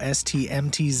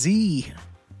 ROOSTMTZ.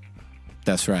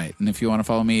 That's right. And if you want to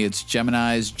follow me, it's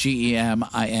Gemini's, GEMINEYES,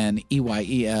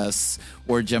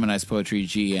 or Gemini's Poetry,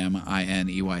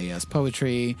 GEMINEYES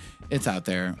Poetry. It's out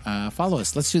there. Follow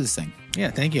us. Let's do this thing.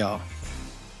 Yeah, thank you all.